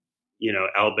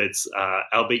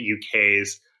 Elbit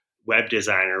UK's web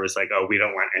designer was like, oh, we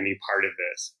don't want any part of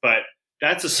this. But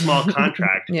that's a small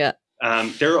contract. Yeah.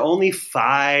 There are only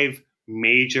 5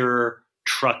 major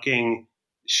trucking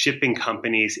shipping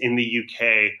companies in the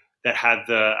UK that have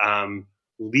the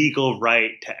legal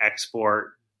right to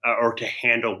export or to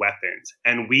handle weapons.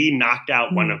 And we knocked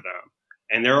out one of them.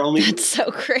 And there are only That's so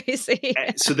crazy.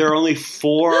 So there are only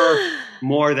 4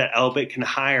 more that Elbit can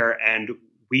hire, and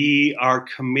we are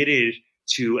committed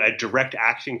to a direct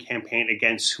action campaign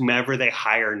against whomever they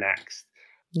hire next.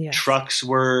 Yes. Trucks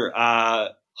were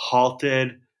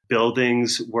halted,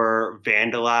 buildings were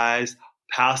vandalized.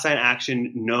 Palestine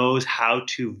Action knows how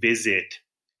to visit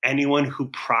anyone who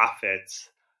profits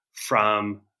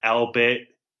from Elbit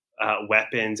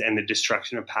weapons and the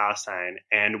destruction of Palestine,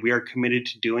 and we are committed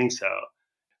to doing so.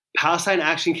 Palestine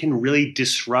Action can really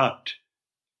disrupt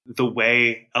the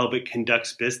way Elbit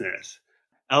conducts business.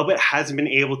 Elbit hasn't been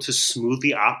able to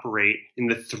smoothly operate in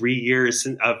the 3 years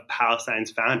of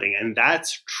Palestine's founding. And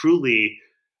that's truly,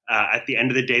 at the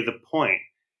end of the day, the point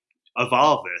of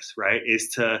all of this, right, is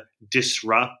to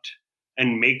disrupt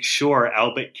and make sure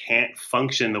Elbit can't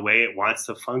function the way it wants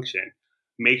to function.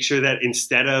 Make sure that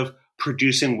instead of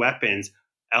producing weapons,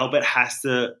 Elbit has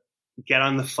to get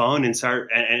on the phone and start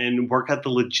and work out the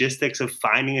logistics of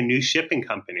finding a new shipping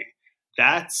company.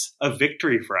 That's a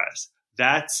victory for us.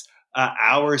 That's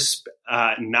hours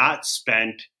not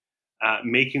spent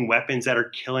making weapons that are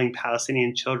killing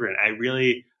Palestinian children.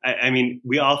 I mean,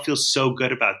 we all feel so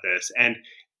good about this. And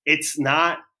it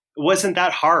wasn't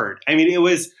that hard. I mean, it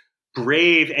was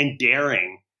brave and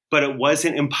daring, but it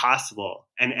wasn't impossible.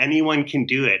 And anyone can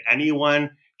do it.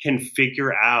 Anyone can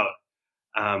figure out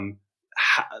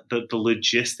the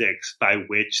logistics by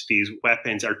which these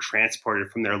weapons are transported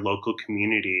from their local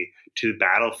community to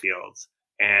battlefields,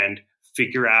 and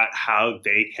figure out how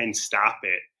they can stop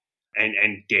it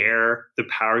and dare the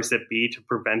powers that be to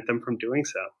prevent them from doing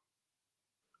so.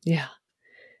 Yeah.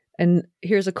 And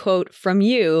here's a quote from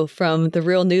you from the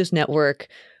Real News Network,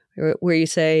 where you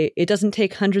say, "It doesn't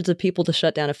take hundreds of people to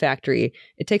shut down a factory.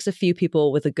 It takes a few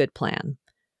people with a good plan."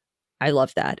 I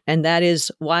love that. And that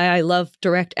is why I love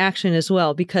direct action as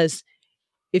well, because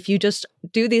if you just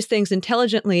do these things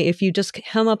intelligently, if you just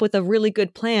come up with a really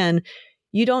good plan,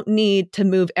 you don't need to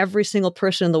move every single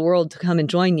person in the world to come and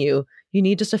join you. You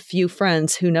need just a few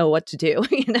friends who know what to do,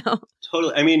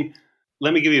 Totally. I mean,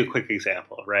 let me give you a quick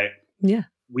example, right? Yeah.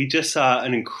 We just saw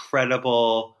an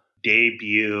incredible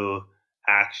debut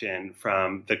action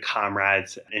from the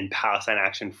comrades in Palestine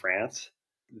Action France.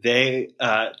 They,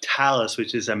 Thales,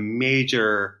 which is a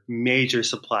major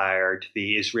supplier to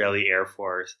the Israeli Air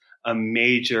Force, a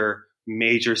major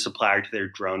supplier to their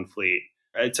drone fleet.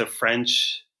 It's a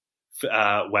French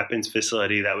weapons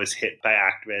facility that was hit by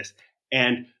activists.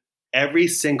 And every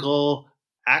single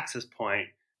access point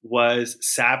was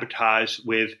sabotaged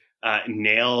with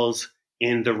nails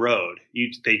in the road.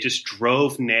 They just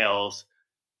drove nails,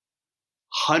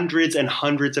 hundreds and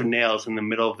hundreds of nails in the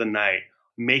middle of the night,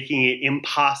 making it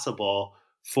impossible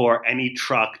for any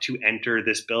truck to enter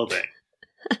this building.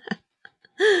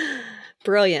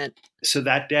 Brilliant. So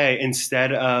that day,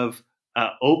 instead of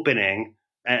opening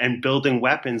and building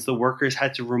weapons, the workers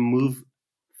had to remove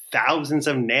thousands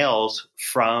of nails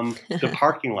from the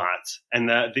parking lots and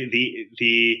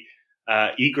the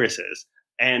egresses.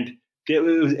 And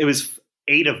it was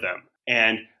 8 of them.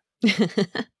 And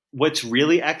what's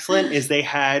really excellent is they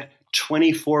had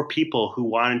 24 people who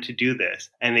wanted to do this,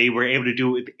 and they were able to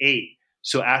do it with 8.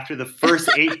 So after the first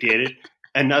 8 did it,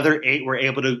 another 8 were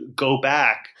able to go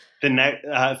back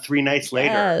the 3 nights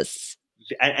later. Yes.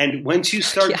 And once you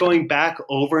start going back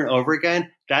over and over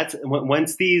again, that's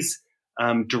once these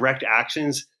direct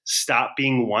actions stop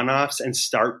being one-offs and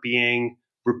start being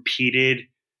repeated.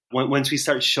 Once we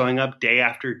start showing up day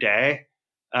after day,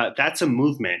 that's a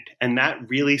movement, and that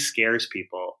really scares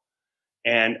people.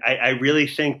 And I really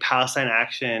think Palestine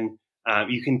Action,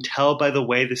 you can tell by the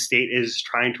way the state is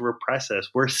trying to repress us.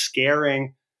 We're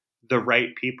scaring the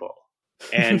right people,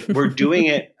 and we're doing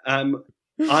it on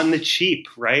the cheap,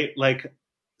 right? Like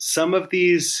some of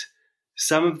these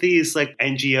like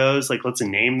NGOs, like let's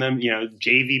name them,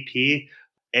 JVP,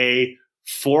 a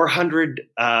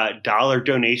 $400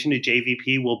 donation to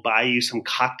JVP will buy you some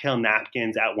cocktail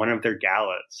napkins at one of their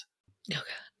galas. Oh, God.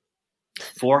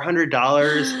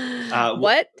 $400.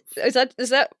 What is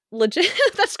that legit?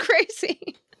 That's crazy.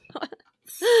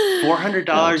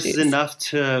 $400 is enough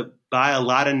to buy a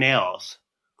lot of nails.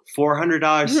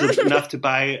 $400 is enough to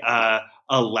buy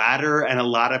a ladder and a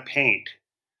lot of paint.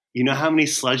 You know how many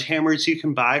sledgehammers you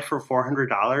can buy for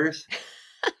 $400?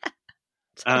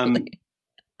 Totally.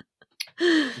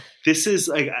 This is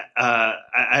like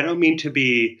I don't mean to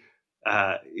be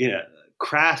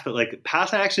crass, but like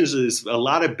Palestine Actions is a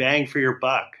lot of bang for your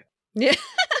buck. Yeah.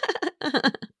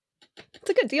 It's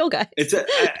a good deal, guys. It's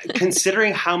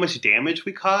considering how much damage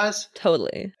we cause.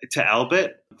 Totally. To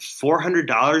Elbit,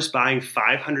 $400 buying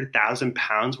 500,000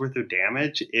 pounds worth of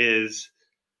damage it's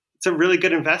a really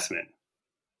good investment.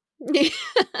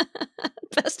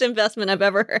 Best investment I've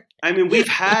ever heard. I mean, we've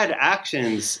had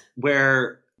actions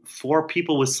where 4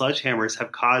 people with sledgehammers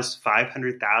have caused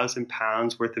 500,000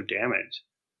 pounds worth of damage.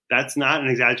 That's not an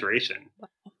exaggeration. Wow.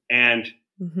 And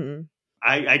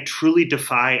I truly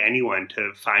defy anyone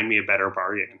to find me a better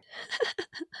bargain.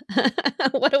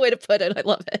 What a way to put it. I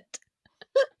love it.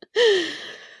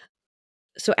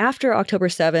 So after October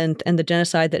 7th and the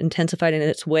genocide that intensified in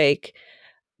its wake,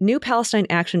 new Palestine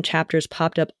Action chapters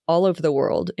popped up all over the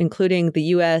world, including the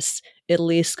US,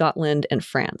 Italy, Scotland, and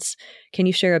France. Can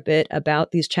you share a bit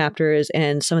about these chapters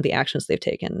and some of the actions they've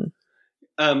taken?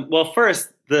 Well,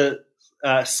 first, the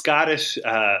Scottish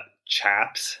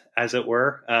chaps, as it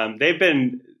were, they've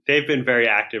been very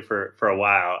active for a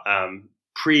while,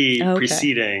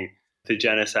 preceding the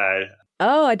genocide.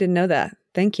 Oh, I didn't know that.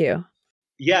 Thank you.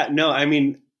 Yeah, no, I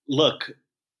mean, look,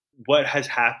 what has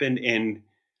happened in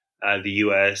the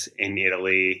U.S., in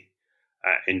Italy,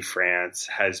 in France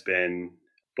has been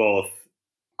both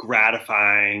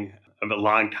gratifying, of a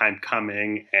long time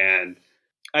coming, and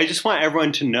I just want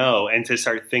everyone to know and to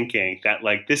start thinking that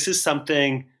like this is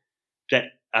something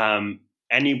that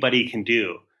anybody can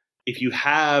do. If you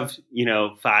have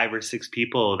 5 or 6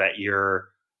 people that you're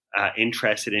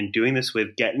interested in doing this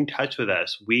with, get in touch with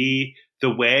us. The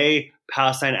way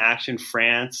Palestine Action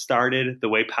France started, the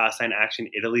way Palestine Action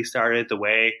Italy started, the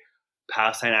way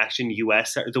Palestine Action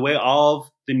US started, the way all of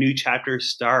the new chapters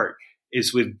start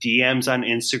is with DMs on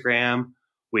Instagram,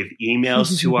 with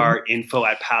emails to our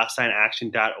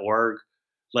info@palestineaction.org.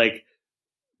 Like,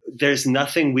 there's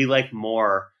nothing we like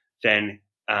more than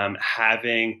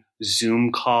having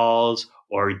Zoom calls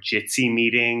or Jitsi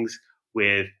meetings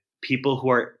with people who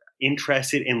are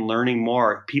interested in learning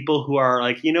more, people who are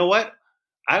like, you know what?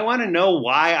 I want to know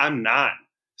why I'm not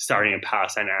starting a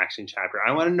Palestine Action chapter.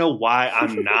 I want to know why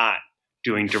I'm not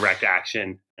doing direct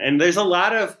action. And there's a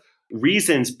lot of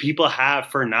reasons people have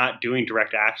for not doing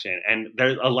direct action. And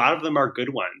there's a lot of them are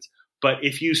good ones. But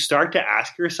if you start to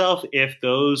ask yourself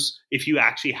if you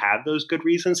actually have those good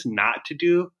reasons not to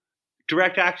do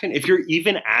direct action, if you're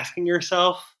even asking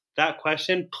yourself that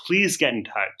question, please get in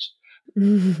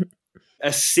touch.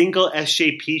 A single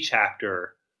SJP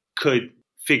chapter could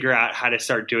figure out how to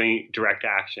start doing direct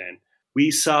action. We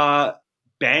saw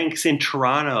banks in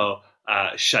Toronto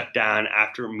shut down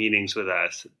after meetings with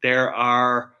us. There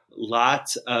are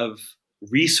lots of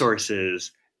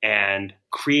resources and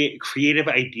creative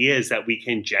ideas that we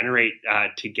can generate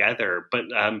together. But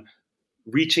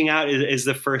reaching out is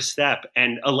the first step.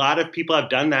 And a lot of people have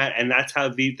done that. And that's how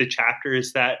the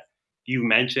chapters that you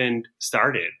mentioned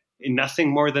started. And nothing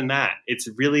more than that. It's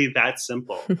really that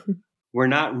simple. We're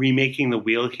not remaking the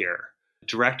wheel here.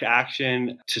 Direct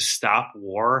action to stop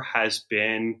war has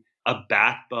been a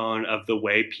backbone of the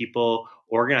way people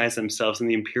organize themselves in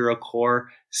the imperial core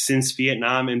since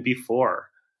Vietnam and before.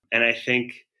 And I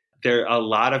think there are a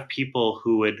lot of people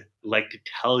who would like to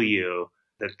tell you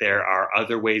that there are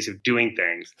other ways of doing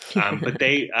things, but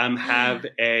they have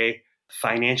a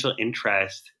financial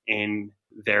interest in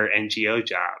their NGO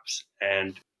jobs.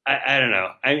 And I don't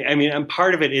know. I mean,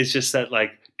 part of it is just that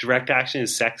like direct action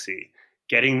is sexy.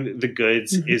 Getting the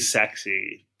goods is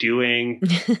sexy. Doing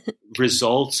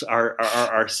results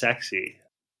are sexy.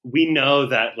 We know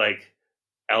that like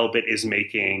Elbit is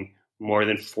making more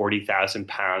than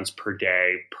 £40,000 per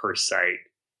day per site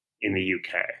in the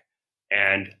UK.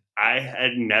 And I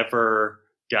had never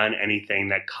done anything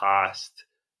that cost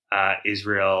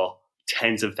Israel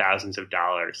tens of thousands of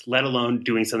dollars, let alone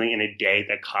doing something in a day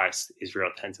that costs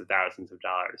Israel tens of thousands of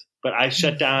dollars. But I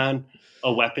shut down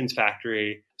a weapons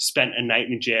factory, spent a night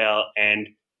in jail, and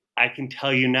I can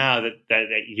tell you now that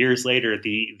years later,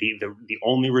 the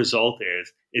only result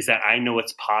is that I know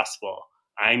it's possible.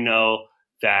 I know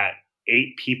that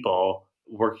 8 people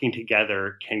working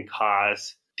together can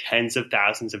cause tens of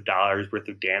thousands of dollars worth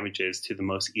of damages to the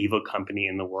most evil company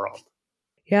in the world.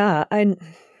 Yeah,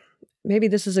 maybe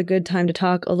this is a good time to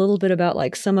talk a little bit about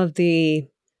like some of the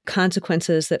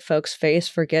consequences that folks face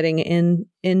for getting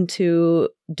into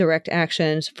direct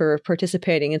actions, for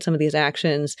participating in some of these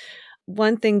actions.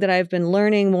 One thing that I've been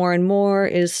learning more and more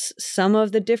is some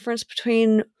of the difference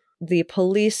between the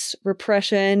police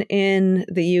repression in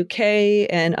the UK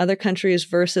and other countries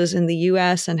versus in the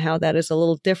US, and how that is a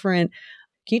little different.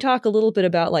 Can you talk a little bit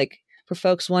about, like, for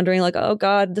folks wondering, like, oh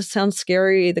God, this sounds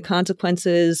scary, the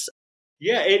consequences?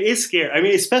 Yeah, it is scary. I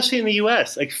mean, especially in the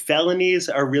US, like felonies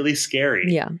are really scary.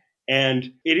 Yeah.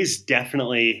 And it is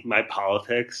definitely my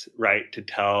politics, right, to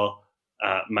tell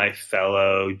my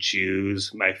fellow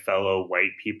Jews, my fellow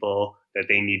white people that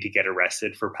they need to get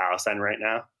arrested for Palestine right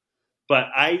now. But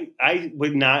I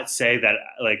would not say that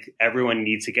like everyone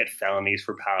needs to get felonies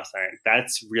for Palestine.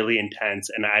 That's really intense.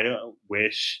 And I don't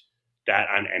wish that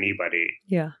on anybody.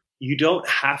 Yeah. You don't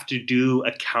have to do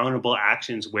accountable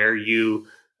actions where you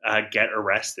get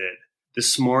arrested.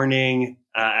 This morning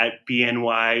at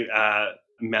BNY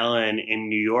Mellon in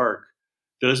New York,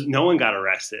 no one got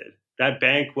arrested. That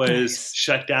bank was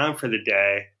shut down for the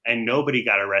day and nobody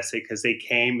got arrested because they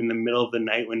came in the middle of the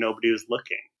night when nobody was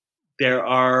looking. There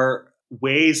are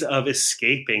ways of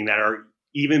escaping that are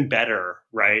even better,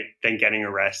 right, than getting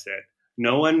arrested.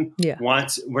 No one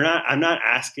wants, I'm not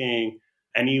asking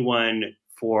anyone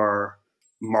for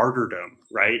martyrdom,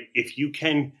 right? If you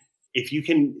can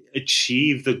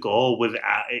achieve the goal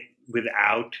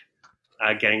without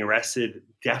getting arrested,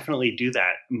 definitely do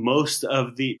that. Most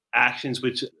of the actions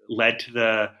which led to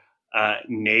the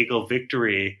Nagel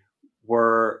victory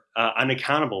were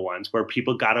unaccountable ones, where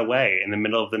people got away in the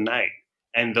middle of the night.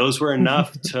 And those were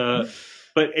enough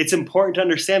but it's important to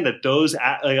understand that those,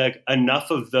 like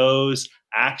enough of those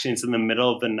actions in the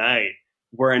middle of the night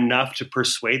were enough to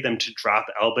persuade them to drop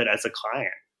Elbit as a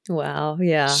client. Wow.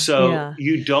 Yeah. So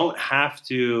you don't have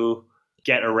to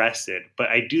get arrested, but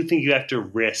I do think you have to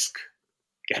risk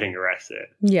getting arrested.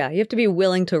 Yeah. You have to be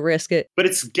willing to risk it. But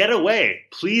it's get away.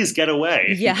 Please get away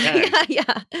if you can.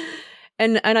 Yeah.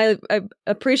 And I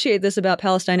appreciate this about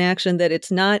Palestine Action, that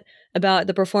it's not about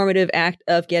the performative act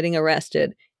of getting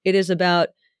arrested. It is about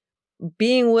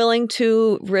being willing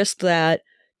to risk that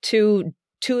to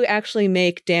actually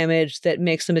make damage that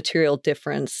makes a material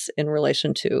difference in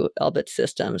relation to Elbit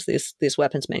Systems, these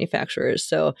weapons manufacturers.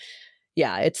 So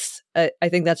yeah, I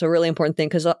think that's a really important thing,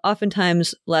 because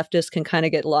oftentimes leftists can kind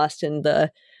of get lost in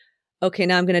the, okay,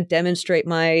 now I'm going to demonstrate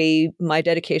my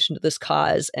dedication to this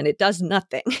cause, and it does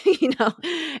nothing,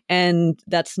 and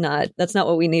that's not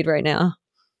what we need right now.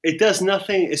 it does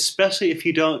nothing, especially if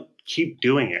you don't keep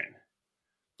doing it,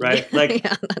 right? Like,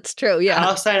 yeah, that's true. Yeah.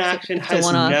 Palestine Action It's a has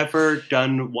one-off. never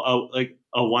done like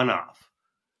a one-off.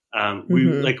 We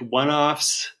like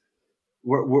one-offs.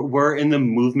 We're in the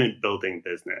movement building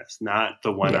business, not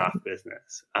the one-off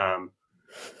business.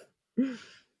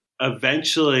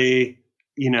 Eventually,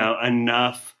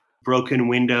 enough broken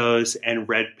windows and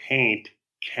red paint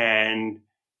can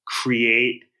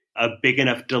create a big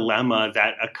enough dilemma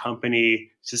that a company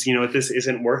says, this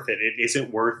isn't worth it. It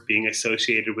isn't worth being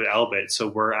associated with Elbit, so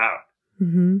we're out.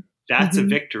 That's a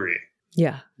victory.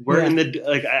 Yeah. We're in the,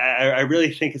 like, I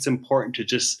really think it's important to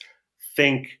just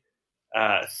think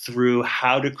through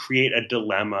how to create a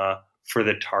dilemma for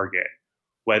the target,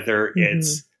 whether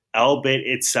it's Elbit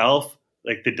itself,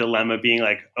 like the dilemma being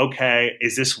like, okay,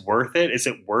 is this worth it? Is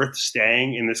it worth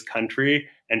staying in this country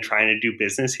and trying to do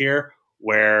business here,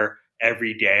 where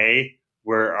every day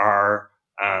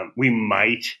we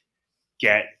might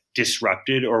get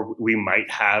disrupted, or we might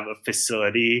have a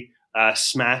facility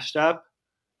smashed up?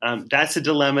 That's a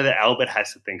dilemma that Elbit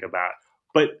has to think about.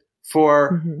 But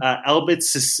for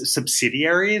Elbit's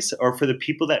subsidiaries, or for the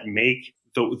people that make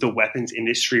the weapons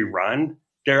industry run,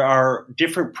 there are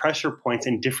different pressure points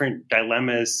and different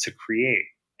dilemmas to create.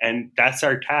 And that's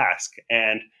our task.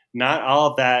 And not all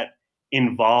of that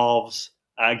involves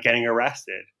getting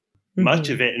arrested. Much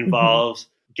of it involves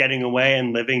getting away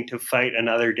and living to fight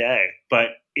another day. But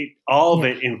all of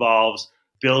it involves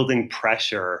building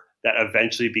pressure that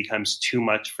eventually becomes too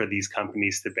much for these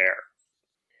companies to bear.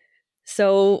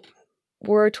 So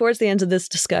we're towards the end of this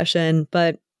discussion,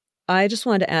 but I just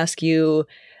wanted to ask you,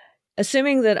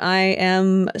 assuming that I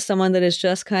am someone that is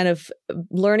just kind of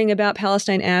learning about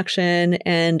Palestine Action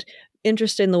and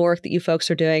interested in the work that you folks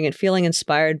are doing and feeling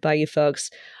inspired by you folks,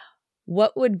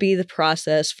 what would be the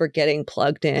process for getting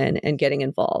plugged in and getting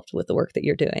involved with the work that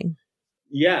you're doing?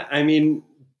 Yeah, I mean,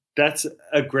 that's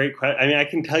a great question. I mean, I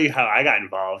can tell you how I got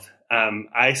involved.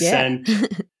 I sent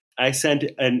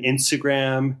an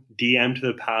Instagram DM to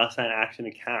the Palestine Action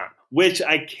account, which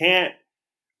I can't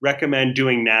recommend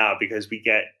doing now because we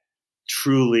get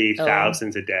truly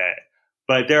thousands a day.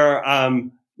 But there are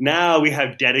now we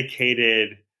have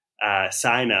dedicated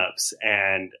signups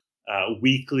and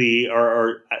weekly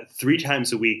or 3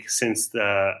 times a week since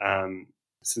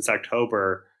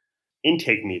October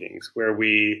intake meetings where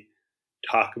we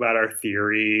talk about our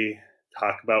theory,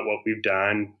 talk about what we've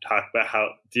done, talk about how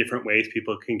different ways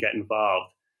people can get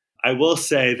involved. I will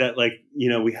say that,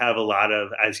 we have a lot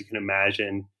of, as you can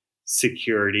imagine,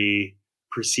 security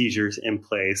procedures in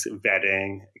place,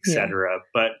 vetting, etc.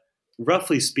 But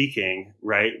roughly speaking,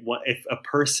 right, if a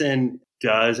person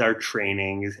does our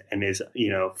trainings and is,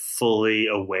 fully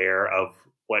aware of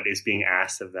what is being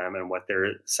asked of them and what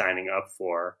they're signing up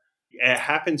for, it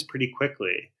happens pretty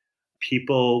quickly.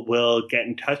 People will get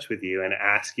in touch with you and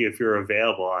ask you if you're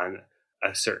available on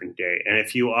a certain date. And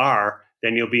if you are,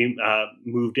 then you'll be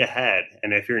moved ahead.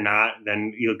 And if you're not,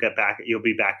 then you'll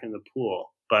be back in the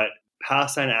pool. But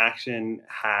Palestine Action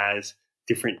has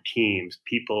different teams,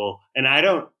 people, and I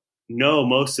don't know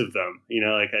most of them,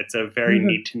 it's a very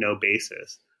need to know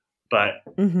basis. But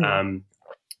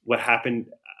what happened,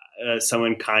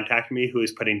 someone contacted me who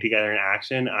was putting together an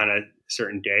action on a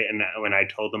certain date. And when I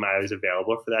told them I was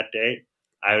available for that date,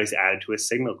 I was added to a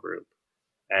Signal group,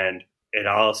 and it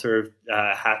all sort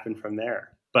of happened from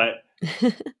there. But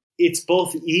it's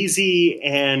both easy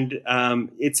and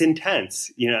it's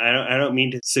intense. I don't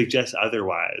mean to suggest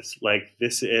otherwise. Like,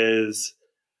 this is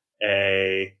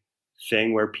a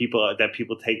thing where people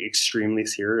take extremely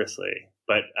seriously.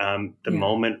 But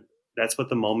that's what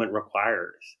the moment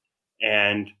requires.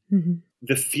 And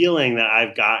the feeling that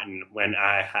I've gotten when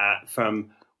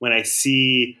I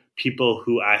see people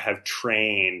who I have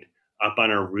trained up on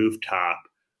a rooftop,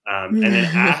 and then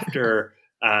after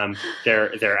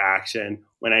their action,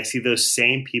 when I see those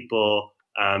same people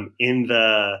in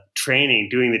the training,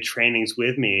 doing the trainings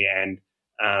with me, and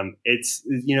I've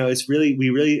really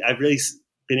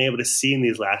been able to see in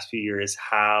these last few years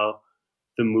how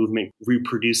the movement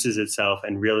reproduces itself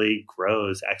and really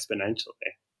grows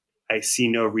exponentially. I see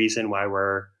no reason why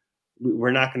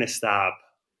we're not going to stop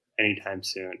anytime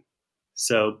soon.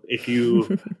 So if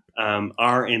you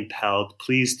are impelled,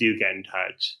 please do get in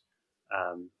touch.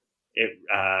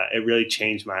 It really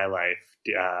changed my life,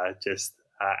 just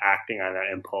acting on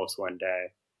that impulse one day,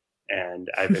 and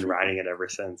I've been riding it ever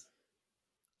since.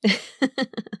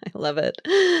 I love it.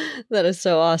 That is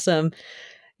so awesome.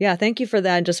 Yeah, thank you for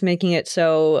that. Just making it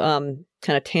so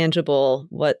kind of tangible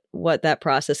what that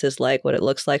process is like, what it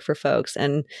looks like for folks.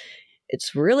 And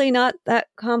it's really not that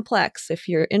complex. If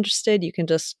you're interested, you can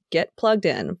just get plugged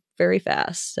in very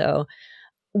fast. So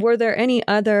were there any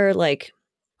other like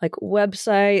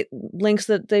website links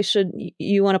that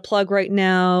you want to plug right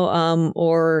now,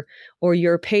 or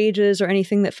your pages or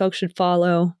anything that folks should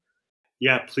follow?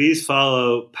 Yeah, please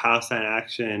follow Palestine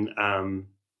Action,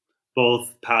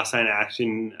 both Palestine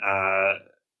Action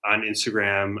on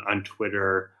Instagram, on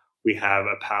Twitter. We have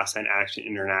a Palestine Action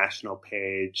International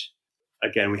page.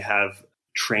 Again, we have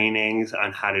trainings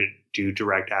on how to do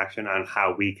direct action, on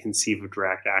how we conceive of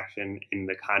direct action in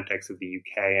the context of the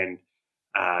UK and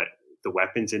the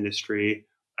weapons industry.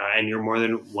 And you're more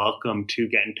than welcome to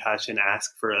get in touch and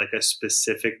ask for like a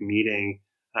specific meeting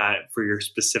for your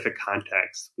specific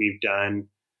context. We've done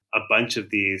a bunch of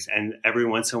these, and every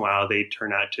once in a while they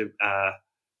turn out to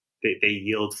they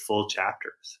yield full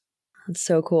chapters. That's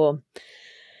so cool.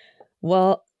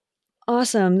 Well,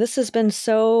 awesome. This has been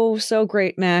so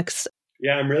great, Max.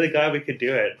 Yeah, I'm really glad we could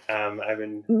do it. I've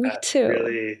been Me too.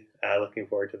 Really looking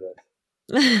forward to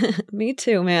this. Me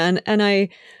too, man. And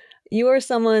you are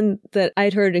someone that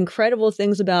I'd heard incredible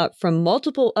things about from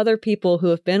multiple other people who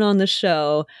have been on the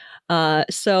show.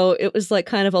 So it was like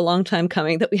kind of a long time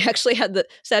coming that we actually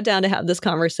sat down to have this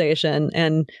conversation.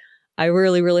 And I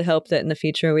really, really hope that in the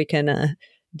future we can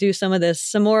do some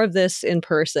more of this in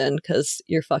person, because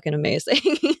you're fucking amazing.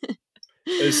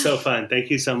 It was so fun. Thank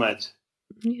you so much.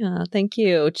 Yeah, thank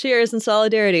you. Cheers and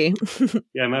solidarity.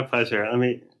 Yeah, my pleasure. Let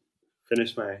me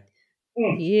finish my...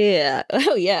 Yeah.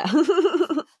 Oh, yeah.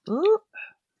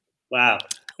 Wow.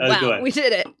 That was good. We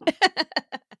did it.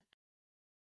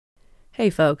 Hey,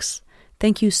 folks.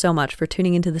 Thank you so much for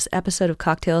tuning into this episode of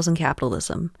Cocktails and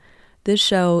Capitalism. This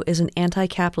show is an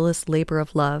anti-capitalist labor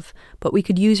of love, but we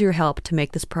could use your help to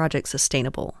make this project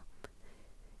sustainable.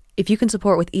 If you can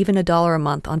support with even $1 a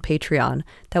month on Patreon,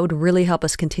 that would really help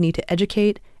us continue to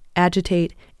educate,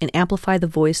 agitate, and amplify the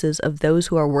voices of those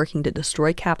who are working to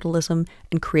destroy capitalism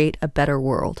and create a better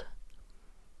world.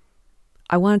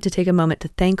 I wanted to take a moment to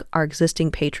thank our existing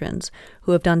patrons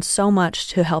who have done so much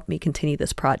to help me continue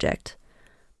this project.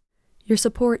 Your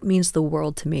support means the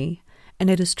world to me, and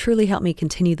it has truly helped me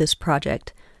continue this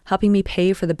project, helping me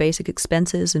pay for the basic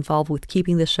expenses involved with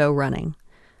keeping the show running.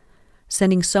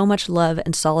 Sending so much love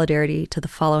and solidarity to the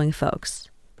following folks: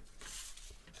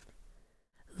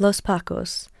 Los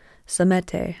Pacos,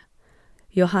 Samete,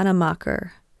 Johanna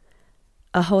Macher,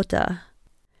 Ahota,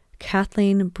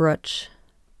 Kathleen Bruch,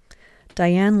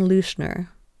 Diane Luschner,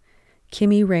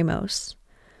 Kimmy Ramos,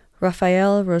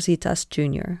 Rafael Rositas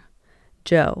Jr.,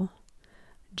 Joe,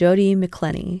 Jody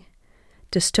McClenny,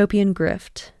 Dystopian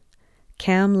Grift,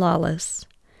 Cam Lawless,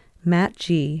 Matt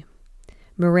G.,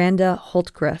 Miranda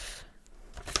Holtgriff,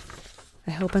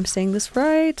 I hope I'm saying this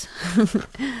right,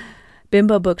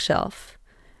 Bimbo Bookshelf,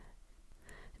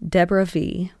 Deborah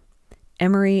V.,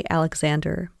 Emery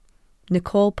Alexander,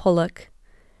 Nicole Pollock,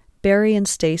 Barry and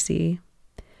Stacy,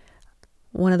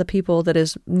 one of the people that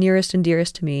is nearest and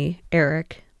dearest to me,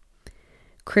 Eric,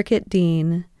 Cricket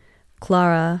Dean,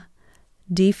 Clara,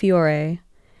 Di Fiore,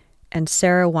 and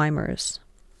Sarah Weimers.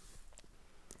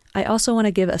 I also want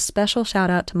to give a special shout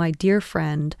out to my dear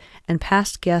friend and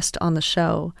past guest on the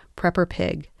show, Prepper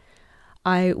Pig.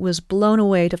 I was blown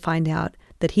away to find out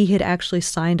that he had actually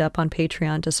signed up on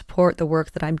Patreon to support the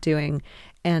work that I'm doing,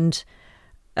 and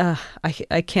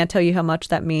I can't tell you how much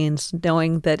that means,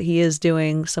 knowing that he is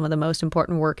doing some of the most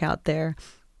important work out there.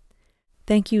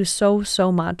 Thank you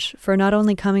so much for not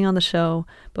only coming on the show,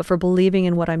 but for believing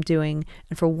in what I'm doing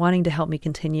and for wanting to help me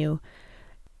continue.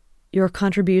 Your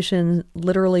contribution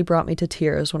literally brought me to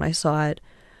tears when I saw it.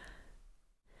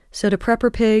 So to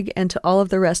Prepper Pig and to all of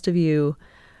the rest of you,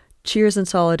 cheers and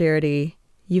solidarity.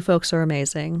 You folks are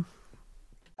amazing.